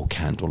or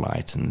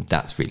candlelight, and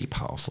that's really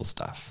powerful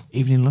stuff,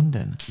 Even in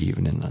London.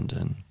 even in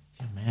London.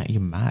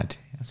 You're mad.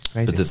 That's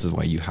crazy. But this is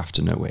why you have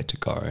to know where to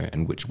go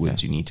and which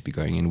woods you need to be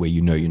going in, where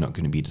you know you're not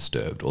going to be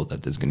disturbed or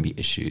that there's going to be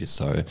issues.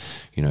 So,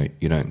 you know,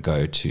 you don't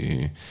go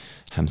to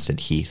Hampstead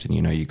Heath and,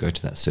 you know, you go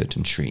to that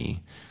certain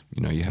tree.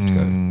 You know, you have to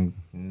go.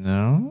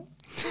 No?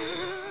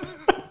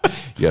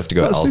 You have to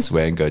go What's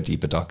elsewhere and go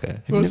deeper docker.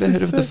 Have you What's never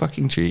heard this of the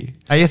fucking tree?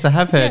 Oh, yes, I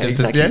have heard Yeah, of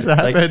exactly. Yes, I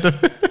have Like- heard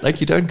of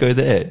Like, you don't go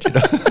there, do you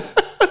know?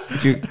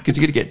 Because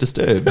you're going to get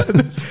disturbed.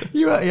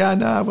 Yeah,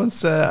 no, I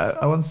once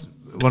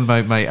one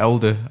of my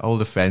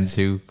older friends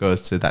who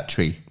goes to that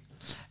tree.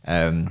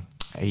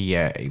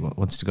 He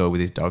wants to go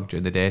with his dog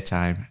during the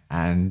daytime,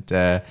 and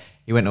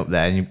he went up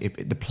there. And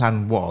the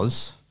plan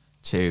was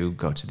to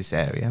go to this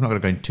area. I'm not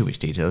going to go into too much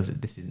details.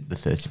 This isn't the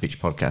 30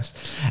 Pitch podcast.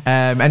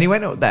 And he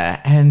went up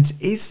there, and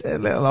he's a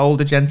little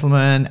older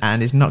gentleman,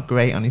 and he's not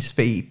great on his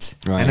feet.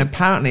 Right. And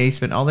apparently, he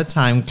spent all the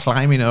time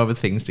climbing over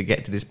things to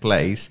get to this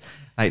place.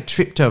 Like,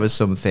 tripped over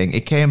something.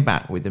 He came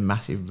back with a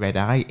massive red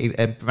eye.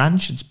 A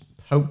branch had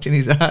poked in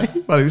his eye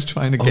while he was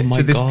trying to get my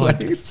to this God.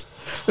 place.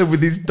 And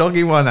with his dog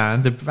in one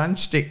hand, a branch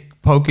stick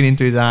poking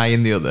into his eye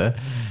in the other.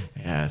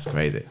 Yeah, it's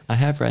crazy. I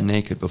have ran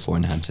naked before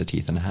in Hampstead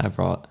Heath, and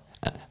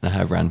I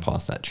have ran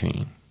past that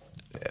tree.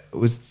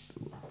 Is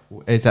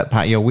that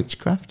part of your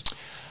witchcraft?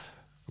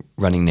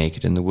 Running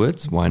naked in the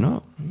woods, why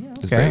not?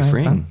 It's very Okay,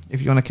 freeing.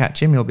 if you want to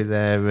catch him, he'll be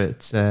there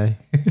at...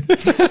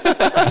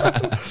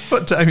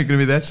 what time are you going to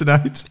be there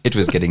tonight? It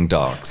was getting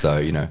dark, so,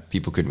 you know,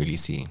 people couldn't really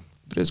see.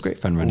 But it was great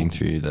fun running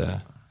through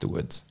the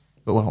woods.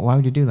 But why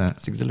would you do that?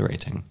 It's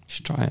exhilarating. You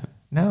should try it.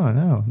 No,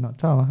 not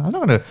at all. I'm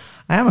not going to...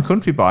 I am a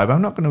country boy, but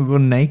I'm not going to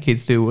run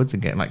naked through the woods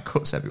and get, like,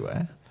 cuts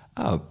everywhere.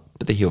 Oh,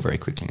 but they heal very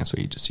quickly. That's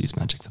why you just use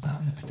magic for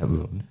that. I don't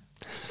run.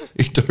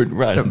 You don't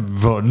run. Don't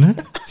run.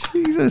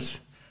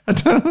 Jesus. I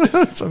don't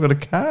know. So I've got a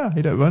car.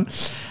 You don't run.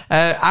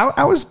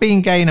 I was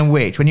being gay and a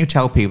witch. When you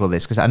tell people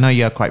this, because I know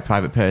you're quite a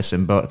private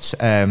person, but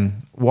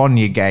one,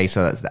 you're gay,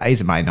 so that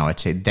is a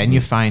minority. Then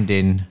you're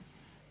finding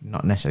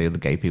not necessarily other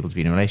gay people to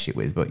be in a relationship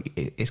with, but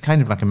it's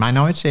kind of like a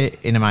minority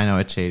in a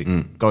minority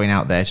going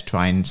out there to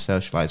try and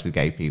socialise with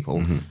gay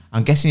people.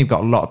 I'm guessing you've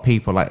got a lot of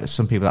people, like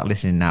some people that are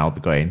listening now will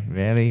be going,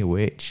 really, a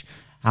witch?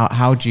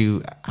 How do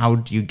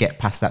you get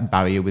past that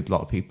barrier with a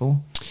lot of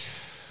people?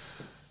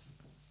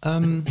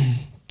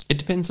 It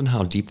depends on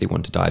how deep they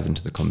want to dive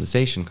into the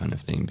conversation, kind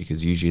of thing,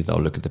 because usually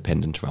they'll look at the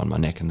pendant around my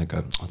neck and they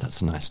go, oh,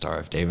 that's a nice Star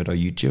of David. Are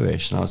you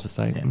Jewish? And I was just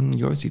like,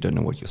 you obviously don't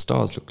know what your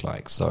stars look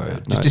like. So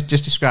no.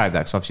 Just describe that,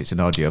 because obviously it's an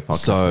audio podcast.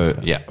 So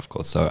yeah, of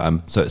course.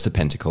 So it's a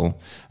pentacle.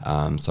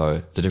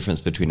 So the difference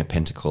between a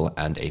pentacle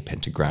and a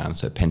pentagram.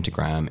 So a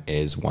pentagram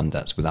is one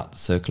that's without the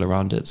circle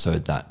around it. So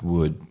that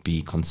would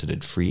be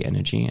considered free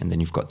energy. And then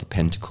you've got the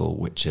pentacle,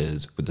 which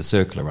is with the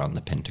circle around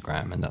the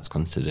pentagram, and that's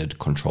considered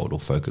controlled or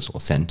focused or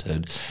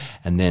centered.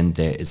 And then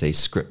there is a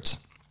script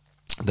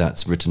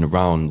that's written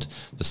around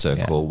the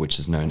circle, which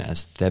is known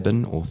as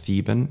Theban or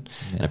Theban.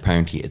 And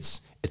apparently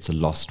it's a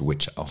lost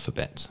witch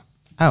alphabet.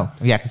 Oh,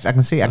 yeah, 'cause I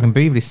can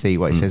briefly see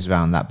what it says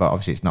around that, but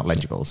obviously it's not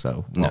legible,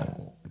 so...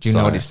 No. Do you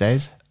know what it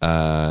says?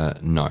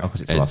 No.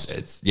 'cause it's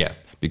lost.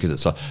 Because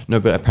it's lost. No,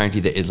 but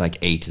apparently there is like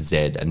A to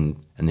Z, and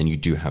then you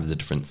do have the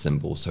different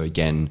symbols. So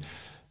again,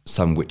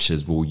 some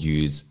witches will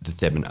use the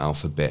Theban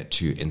alphabet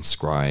to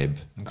inscribe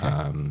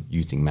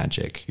using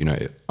magic. You know,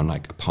 on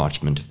like a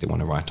parchment, if they want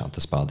to write out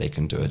the spell, they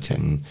can do it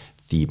in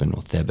Theban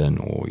or Theban,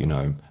 or, you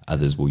know,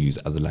 others will use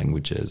other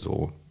languages,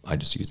 or I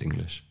just use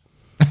English.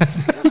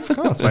 Of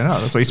course, why not?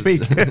 That's what you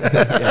speak.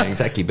 Yeah,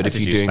 exactly. But if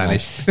just you're use doing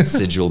like Spanish.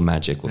 sigil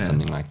magic or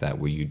something like that,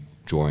 where you're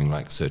drawing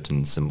like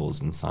certain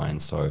symbols and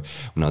signs. So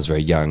when I was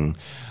very young,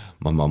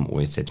 my mom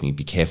always said to me,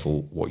 be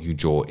careful what you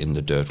draw in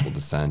the dirt or the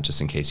sand,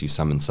 just in case you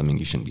summon something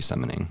you shouldn't be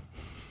summoning.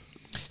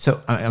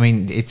 So, I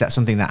mean, is that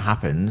something that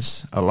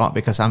happens a lot?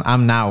 Because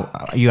I'm now,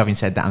 you having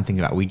said that, I'm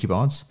thinking about Ouija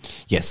boards.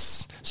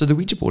 Yes. So the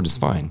Ouija board is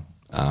fine.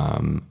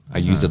 I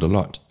use it a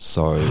lot.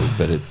 So,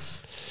 but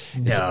it's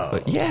No.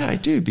 But yeah, I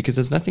do, because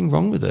there's nothing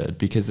wrong with it,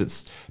 because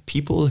it's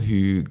people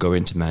who go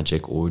into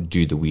magic or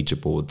do the Ouija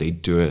board, they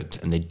do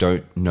it and they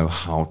don't know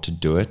how to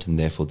do it, and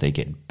therefore they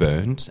get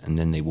burnt, and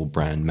then they will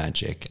brand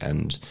magic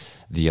and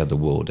the other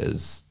world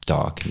as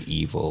dark and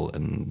evil,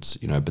 and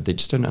but they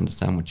just don't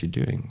understand what you're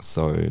doing.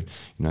 So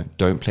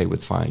don't play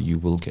with fire, you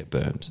will get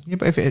burnt. Yeah,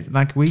 but if it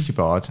like a Ouija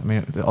board, I mean,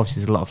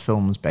 obviously there's a lot of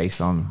films based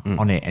on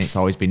it, and it's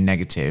always been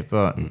negative.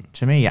 But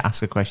to me, you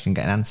ask a question,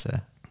 get an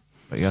answer.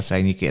 But you're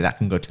saying that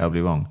can go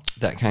terribly wrong.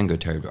 That can go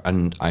terribly,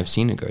 and I've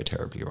seen it go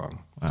terribly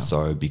wrong. Wow.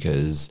 So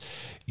because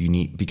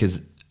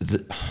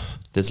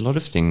there's a lot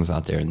of things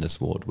out there in this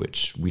world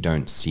which we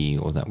don't see,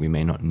 or that we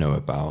may not know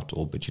about,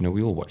 but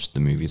we all watch the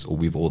movies, or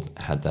we've all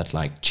had that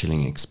like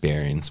chilling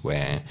experience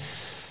where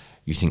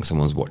you think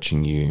someone's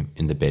watching you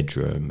in the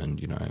bedroom, and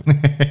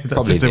that's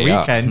probably just a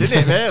weekend, isn't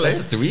it? Really, that's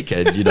just a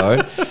weekend,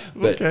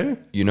 But okay.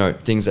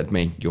 Things that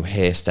make your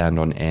hair stand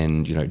on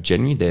end,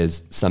 generally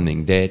there's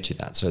something there to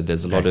that. So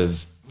there's a lot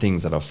of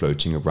things that are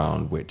floating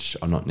around which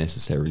are not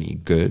necessarily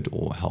good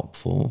or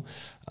helpful.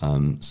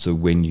 So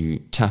when you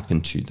tap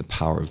into the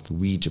power of the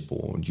Ouija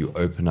board, you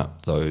open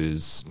up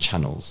those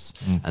channels,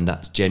 and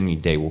that's generally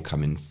they will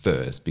come in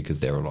first,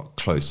 because they're a lot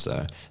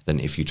closer than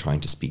if you're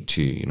trying to speak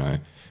to,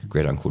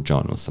 Great Uncle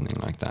John or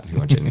something like that,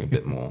 who are generally a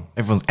bit more...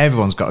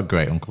 Everyone's got a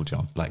Great Uncle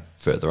John. Like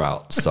further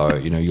out. So,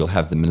 you'll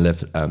have the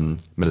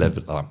malevolent.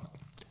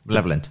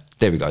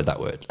 There we go, that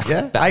word.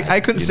 Yeah,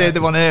 I couldn't say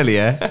the one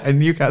earlier,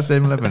 and you can't say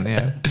malevolent,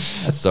 yeah.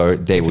 So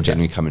they will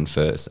generally come in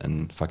first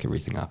and fuck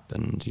everything up,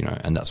 and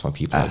and that's why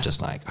people are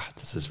just like,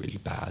 this is really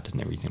bad and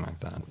everything like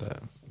that.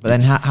 But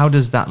then how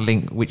does that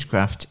link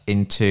witchcraft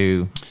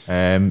into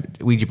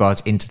Ouija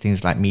boards into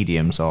things like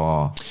mediums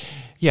or...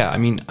 Yeah, I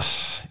mean,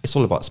 it's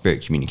all about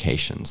spirit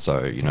communication.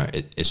 So,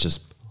 it's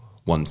just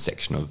one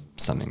section of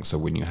something. So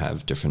when you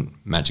have different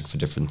magic for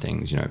different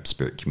things,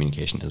 spirit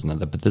communication is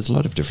another. But there's a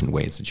lot of different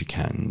ways that you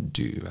can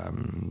do,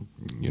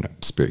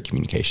 spirit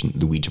communication.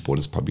 The Ouija board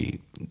is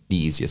probably the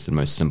easiest and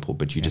most simple,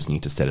 but you just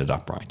need to set it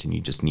up right, and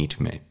you just need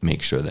to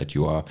make sure that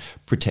you are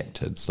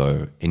protected.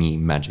 So any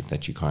magic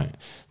that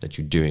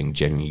you're doing,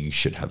 generally you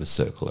should have a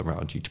circle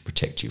around you to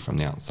protect you from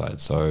the outside.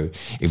 So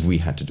if we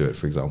had to do it,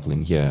 for example,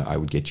 in here, I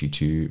would get you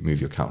to move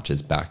your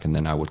couches back, and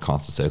then I would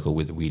cast a circle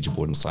with the Ouija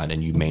board inside,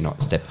 and you may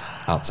not step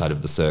outside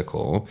of the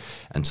circle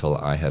until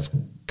I have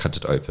cut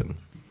it open.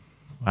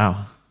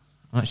 Wow.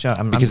 I'm not sure.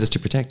 Because it's to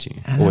protect you,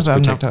 or it's to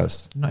protect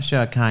us. I'm not sure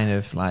I kind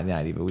of like the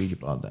idea of a Ouija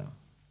board, though.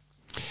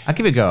 I'll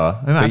give it a go.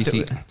 But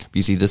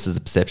you see, this is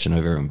the perception of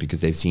everyone,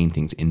 because they've seen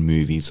things in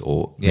movies,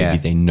 or maybe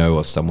they know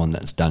of someone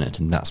that's done it,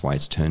 and that's why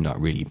it's turned out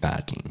really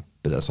badly.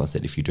 But that's why I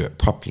said, if you do it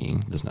properly,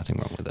 there's nothing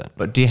wrong with it.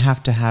 But do you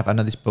have to have, I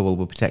know this bubble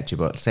will protect you,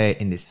 but say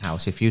in this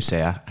house, if you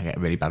say, I get a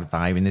really bad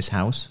vibe in this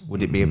house,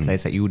 would it be a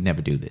place that you would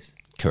never do this?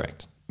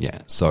 Correct.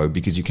 Yeah, so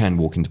because you can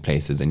walk into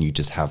places and you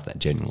just have that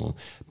general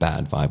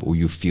bad vibe, or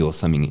you feel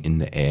something in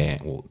the air,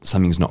 or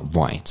something's not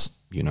right,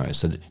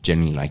 so that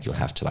generally like you'll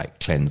have to like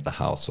cleanse the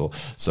house. Or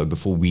so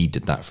before we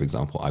did that, for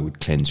example, I would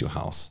cleanse your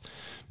house,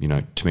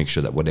 to make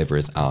sure that whatever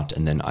is out,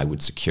 and then I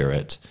would secure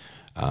it,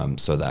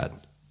 so that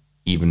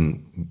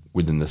even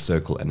within the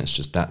circle, and it's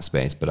just that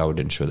space, but I would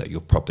ensure that your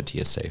property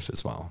is safe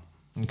as well.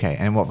 Okay,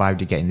 and what vibe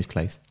do you get in this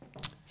place?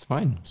 It's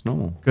fine. It's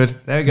normal. Good.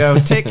 There we go.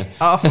 Tick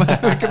off.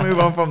 I can move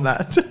on from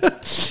that.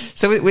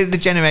 So with the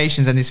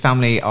generations and this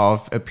family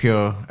of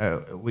pure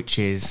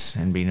witches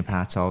and being a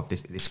part of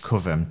this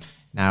coven,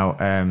 now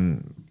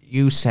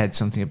you said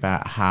something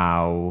about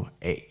how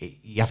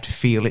you have to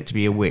feel it to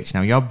be a witch.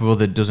 Now your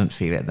brother doesn't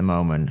feel it at the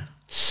moment.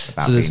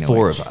 So there's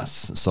four of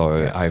us.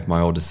 So I have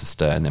my older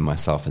sister, and then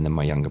myself, and then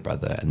my younger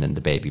brother, and then the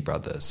baby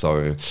brother.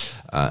 So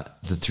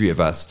the three of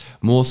us,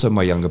 more so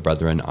my younger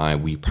brother and I,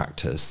 we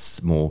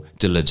practice more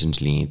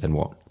diligently than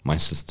what my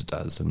sister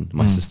does. And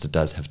my sister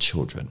does have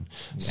children.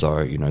 Yeah.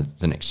 So,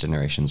 the next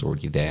generation's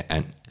already there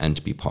and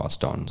to be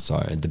passed on. So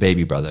the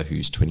baby brother,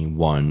 who's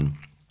 21,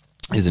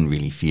 isn't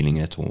really feeling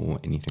it or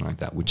anything like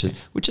that, which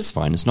is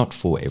fine. It's not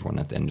for everyone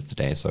at the end of the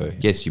day. So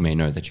yes, you may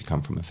know that you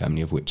come from a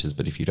family of witches,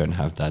 but if you don't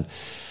have that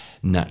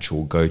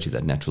natural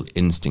that natural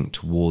instinct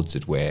towards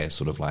it, where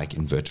sort of like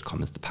inverted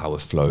commas the power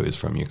flows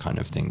from you kind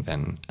of thing,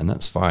 then, and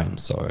that's fine.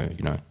 So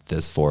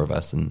there's four of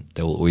us, and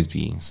there will always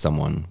be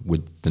someone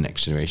with the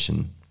next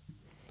generation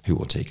who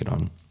will take it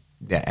on.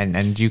 Yeah,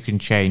 and you can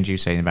change. You're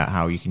saying about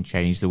how you can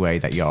change the way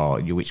that your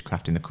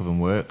witchcraft in the coven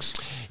works.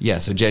 Yeah,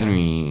 so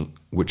generally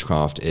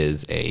witchcraft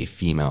is a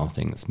female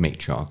thing that's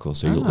matriarchal.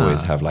 So you'll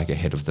always have like a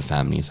head of the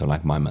family. So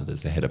like my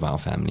mother's the head of our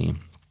family.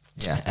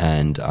 Yeah,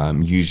 and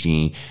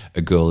usually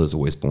a girl is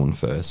always born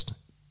first,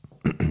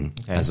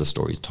 as the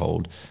story's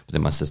told. But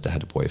then my sister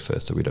had a boy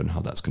first, so we don't know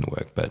how that's going to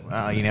work. But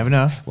well, you never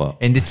know. Well,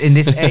 in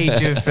this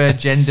age of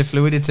gender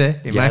fluidity,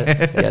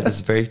 this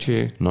is very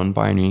true.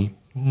 Non-binary.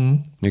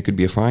 Mm-hmm. It could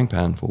be a frying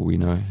pan for all we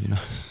know.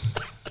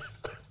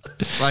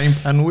 Frying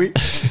pan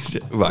witch.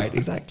 Right,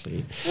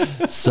 exactly.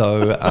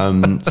 So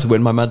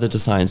when my mother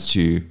decides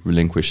to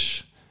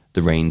relinquish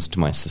the reins to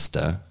my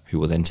sister, who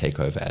will then take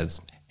over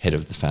as head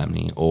of the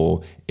family,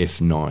 or if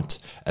not,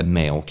 a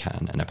male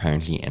can. And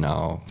apparently in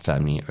our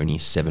family, only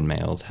 7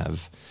 males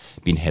have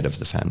been head of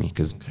the family,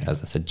 because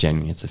as I said,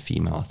 generally it's a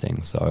female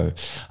thing. So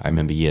I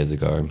remember years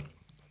ago,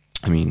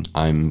 I mean,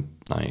 I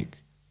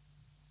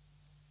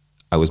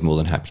was more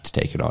than happy to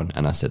take it on.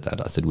 And I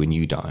said, when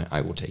you die,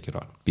 I will take it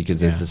on. Because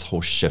there's this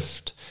whole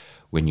shift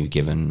when you're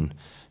given,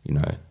 you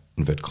know,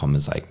 invert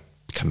commas, like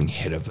becoming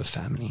head of a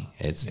family.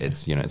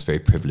 It's you know, it's very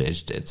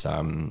privileged.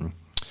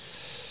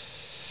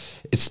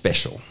 It's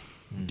special,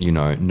 you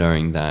know,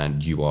 knowing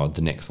that you are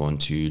the next one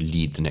to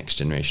lead the next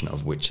generation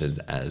of witches,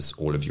 as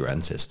all of your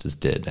ancestors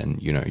did.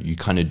 And, you know, you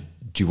kind of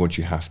do what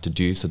you have to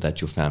do so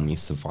that your family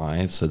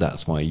survives. So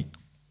that's why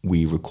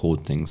we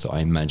record things. So I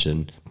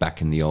imagine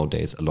back in the old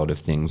days, a lot of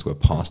things were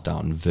passed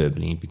down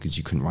verbally, because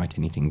you couldn't write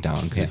anything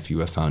down, because if you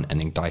were found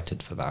and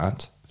indicted for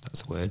that, if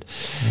that's a word.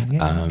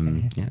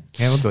 Yeah,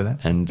 we'll go with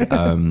that.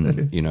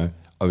 And, you know,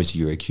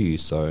 obviously you're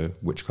accused. So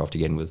witchcraft,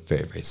 again, was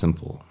very, very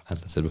simple.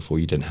 As I said before,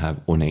 you didn't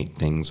have ornate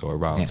things or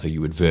around, so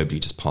you would verbally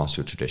just pass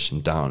your tradition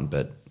down.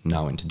 But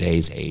now in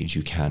today's age,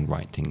 you can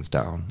write things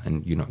down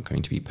and you're not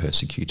going to be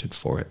persecuted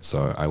for it.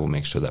 So I will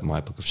make sure that my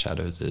Book of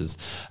Shadows is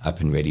up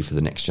and ready for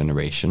the next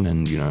generation.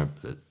 And, you know,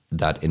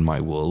 that in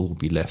my will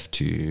be left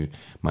to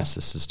my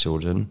sister's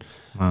children.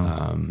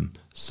 Wow.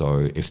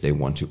 So if they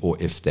want to, or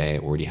if they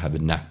already have a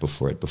knack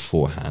for it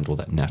beforehand, or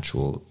that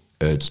natural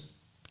urge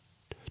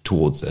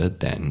towards it,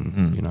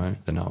 then, you know,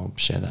 then I'll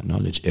share that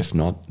knowledge. If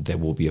not, there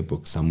will be a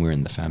book somewhere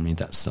in the family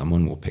that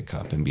someone will pick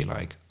up and be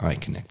like, I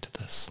connect to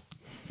this.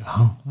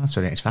 Oh, that's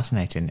really, it's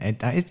fascinating.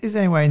 Is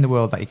there anywhere in the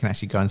world that you can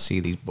actually go and see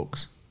these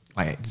books?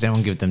 Like, does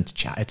anyone give them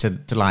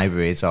to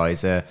libraries, or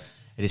is a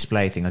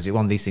display thing? Or is it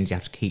one of these things you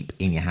have to keep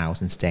in your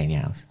house and stay in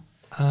your house?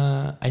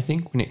 I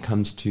think when it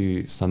comes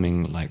to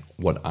something like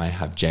what I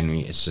have,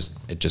 generally, it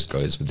just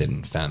goes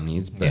within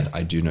families. But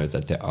I do know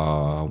that there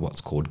are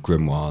what's called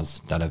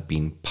grimoires that have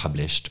been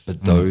published,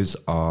 but those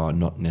are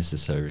not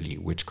necessarily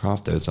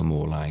witchcraft. Those are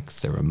more like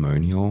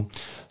ceremonial.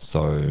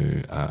 So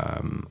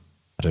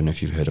I don't know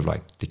if you've heard of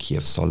like the Key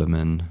of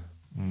Solomon.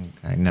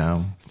 Okay,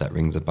 no. If that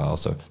rings a bell.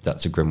 So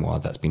that's a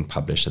grimoire that's been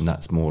published, and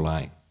that's more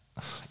like,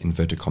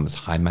 inverted commas,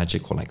 high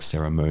magic, or like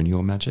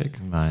ceremonial magic.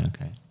 Right,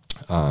 okay.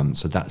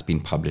 So that's been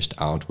published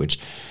out, which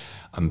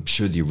I'm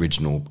sure the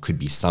original could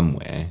be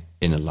somewhere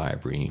in a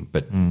library,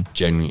 but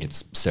generally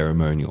it's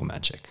ceremonial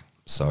magic.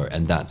 So,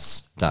 and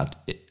that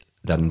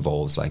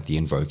involves like the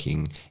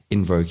invoking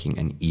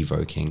and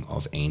evoking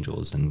of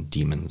angels and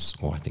demons,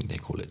 or I think they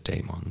call it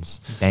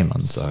daemons.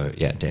 Daemons. So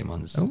yeah,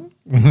 daemons. Oh.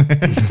 So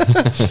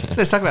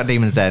let's talk about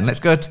demons then. Let's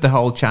go to the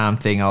whole charm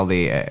thing. All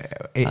the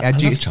I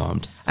love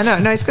Charmed. I know,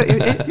 no, it's good.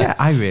 Yeah,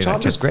 I really.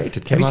 Charmed was great.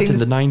 It came out in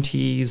the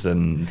 90s,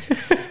 and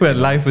where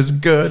life was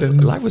good.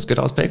 And life was good.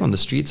 I was playing on the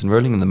streets and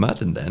rolling in the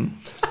mud, and then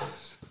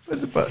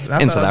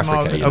in South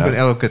Africa, you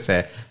know. I could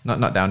say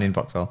not down in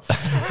Vauxhall.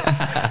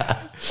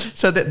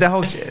 So the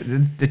whole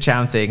the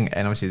charm thing,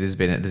 and obviously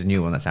there's a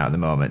new one that's out at the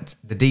moment.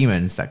 The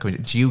demons that come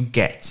in, do you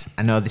get?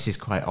 I know this is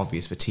quite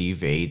obvious for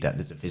TV that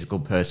there's a physical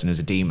person who's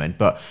a demon,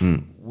 but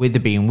with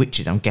there being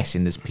witches, I'm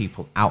guessing there's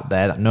people out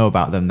there that know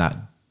about them that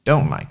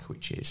don't like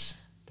witches,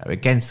 that are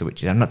against the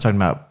witches. I'm not talking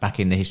about back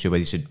in the history where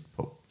you should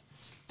put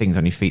things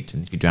on your feet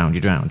and if you drowned,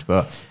 you drowned.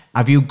 But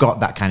have you got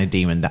that kind of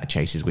demon that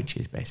chases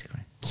witches,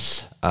 basically?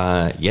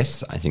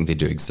 Yes, I think they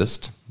do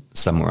exist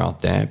somewhere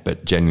out there,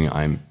 but generally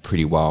I'm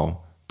pretty well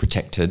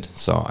protected,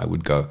 so I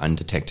would go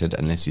undetected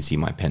unless you see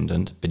my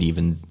pendant. But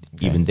even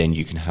then,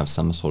 you can have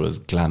some sort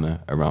of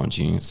glamour around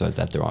you, so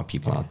that there are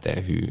people out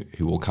there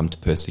who will come to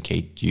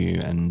persecute you,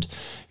 and,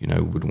 you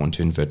know, would want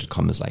to, inverted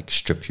commas, like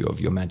strip you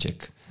of your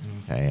magic.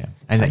 Okay, yeah.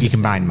 And that you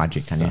can bind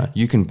magic, can you?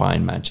 You can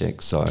bind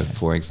magic. So,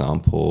 for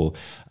example,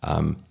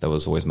 that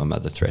was always my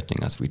mother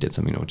threatening us. We did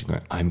something naughty, going,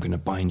 I'm going to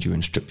bind you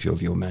and strip you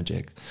of your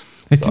magic.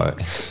 So,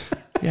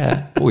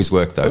 yeah, always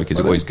worked though, because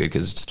it's always good,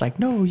 because it's just like,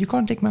 no, you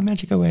can't take my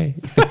magic away.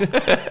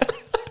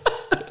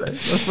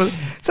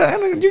 So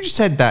you just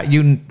said that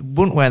you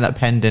wouldn't wear that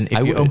pendant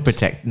if you're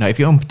unprotected. No, if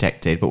you're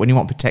unprotected, but when you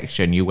want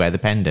protection, you wear the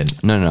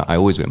pendant. No, I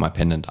always wear my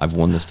pendant. I've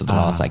worn this for the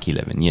last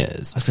 11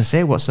 years. I was going to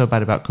say, what's so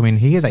bad about coming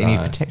here that you need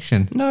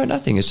protection? No,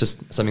 nothing. It's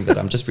just something that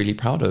I'm just really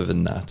proud of,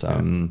 in that,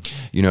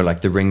 you know,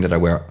 like the ring that I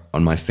wear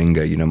on my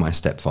finger, you know, my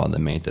stepfather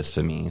made this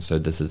for me. So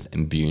this is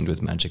imbued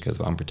with magic as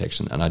well, and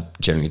protection. And I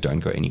generally don't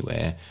go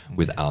anywhere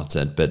without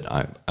it, but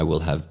I will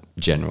have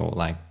general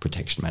like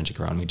protection magic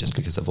around me, just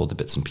because of all the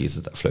bits and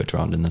pieces that float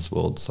around in this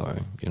world. So,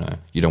 you know,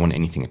 you don't want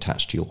anything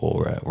attached to your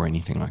aura or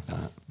anything like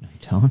that. No, you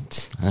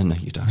don't. No,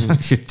 you don't. You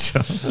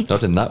don't.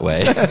 Not in that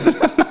way.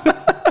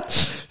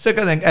 So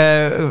good thing.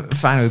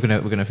 Finally,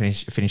 we're gonna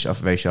finish off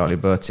very shortly.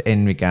 But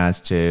in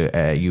regards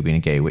to you being a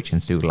gay witch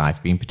and through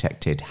life being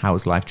protected, how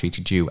has life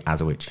treated you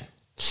as a witch?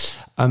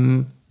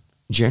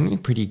 Generally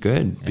pretty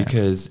good,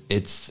 because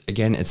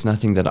it's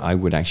nothing that I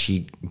would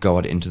actually go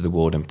out into the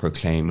world and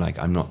proclaim. Like,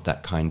 I'm not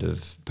that kind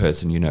of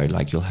person, you know,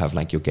 like you'll have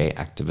like your gay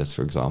activists,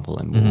 for example,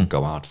 and we'll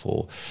go out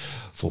for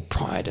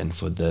Pride and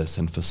for this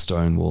and for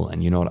Stonewall.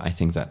 And you know what, I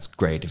think that's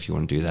great if you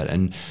want to do that.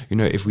 And, you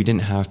know, if we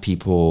didn't have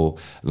people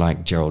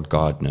like Gerald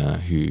Gardner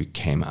who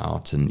came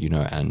out and, you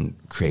know, and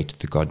created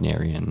the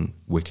Gardnerian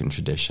Wiccan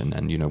tradition,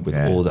 and, you know, with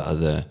all the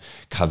other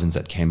covens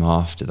that came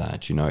after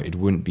that, you know, it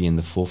wouldn't be in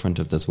the forefront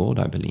of this world,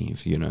 I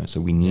believe, you know.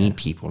 So we need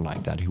people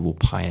like that who will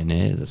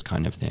pioneer this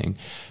kind of thing.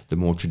 The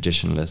more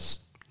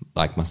traditionalists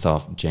like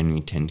myself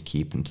generally tend to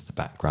keep into the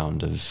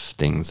background of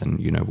things, and,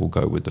 you know, we'll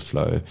go with the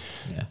flow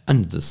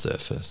under the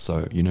surface.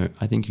 So, you know,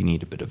 I think you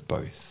need a bit of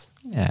both.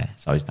 Yeah,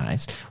 it's always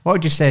nice. What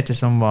would you say to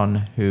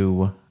someone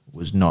who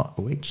was not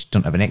a witch,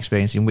 don't have an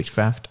experience in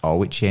witchcraft or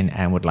witching,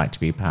 and would like to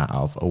be part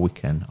of a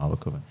Wiccan or a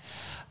coven?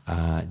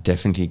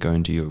 Definitely go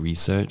and do your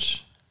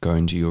research. Go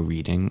and do your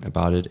reading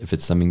about it. If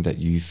it's something that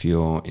you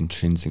feel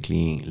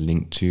intrinsically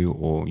linked to,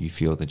 or you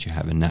feel that you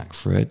have a knack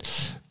for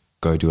it,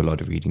 go do a lot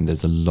of reading.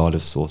 There's a lot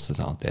of sources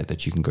out there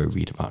that you can go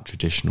read about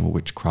traditional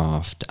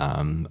witchcraft.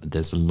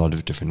 There's a lot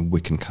of different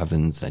Wiccan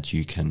covens that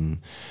you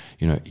can,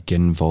 you know, get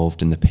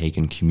involved in the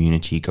pagan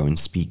community, go and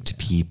speak to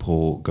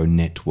people, go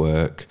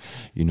network,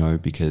 you know,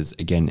 because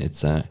again,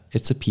 it's a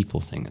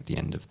people thing at the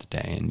end of the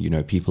day. And, you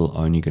know, people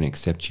are only going to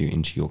accept you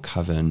into your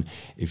coven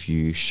if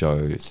you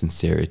show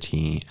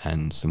sincerity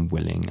and some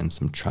willing and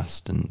some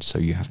trust. And so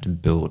you have to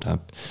build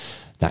up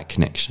that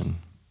connection.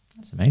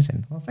 That's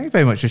amazing. Well, thank you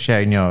very much for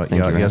sharing your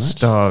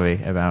story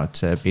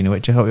about being a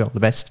witch. I hope you're all the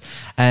best.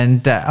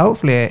 And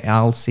hopefully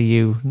I'll see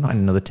you not in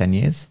another 10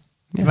 years.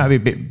 It might be a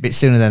bit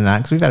sooner than that,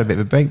 because we've had a bit of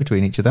a break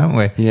between each other, haven't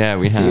we? Yeah,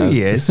 we have. A few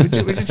years. We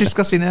were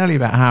discussing earlier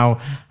about how,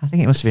 I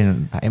think it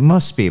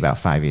must be about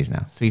 5 years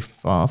now. 3,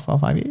 4,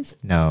 5 years?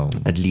 No.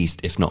 At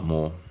least, if not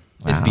more.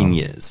 Wow. It's been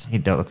years. You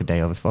don't look a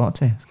day over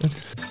 40. That's good.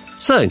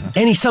 So,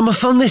 any summer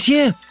fun this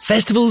year?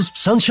 Festivals,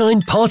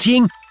 sunshine,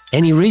 partying?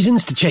 Any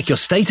reasons to check your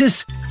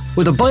status?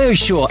 With a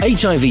BioSure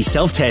HIV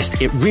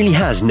self-test, it really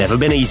has never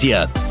been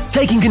easier.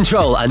 Taking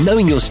control and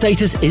knowing your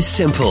status is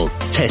simple.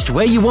 Test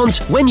where you want,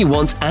 when you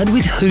want, and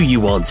with who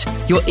you want.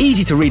 Your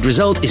easy-to-read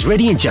result is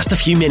ready in just a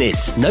few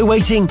minutes. No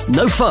waiting,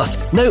 no fuss,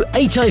 no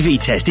HIV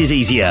test is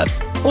easier.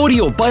 Order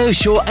your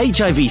BioSure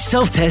HIV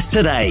self-test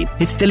today.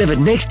 It's delivered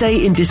next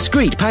day in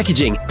discreet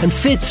packaging and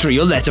fits through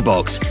your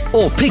letterbox.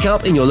 Or pick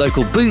up in your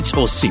local Boots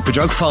or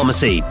Superdrug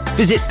pharmacy.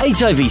 Visit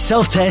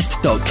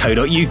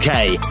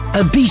hivselftest.co.uk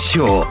and be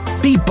sure,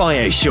 be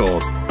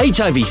BioSure.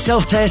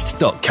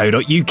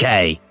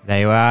 hivselftest.co.uk. There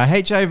you are,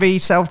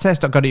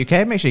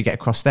 hivselftest.co.uk. Make sure you get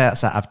across there.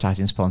 That's our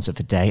advertising sponsor for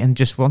today. And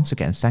just once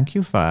again, thank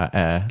you for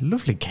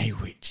lovely gay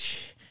witch.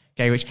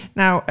 Gay witch.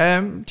 Now,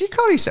 do you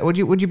call yourself?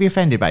 Would you be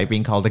offended by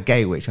being called a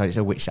gay witch, or is it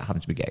a witch that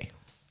happens to be gay?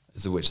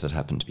 It's a witch that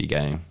happened to be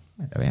gay.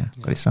 Oh yeah,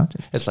 got it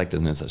started. It's like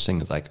there's no such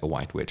thing as like a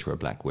white witch or a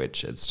black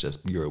witch. It's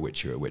just you're a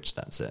witch,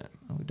 that's it.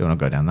 We don't want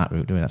to go down that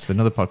route, do we? That's for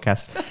another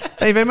podcast.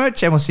 Thank you very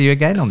much, and we'll see you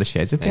again on the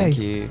Shades of Gay. Thank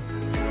you.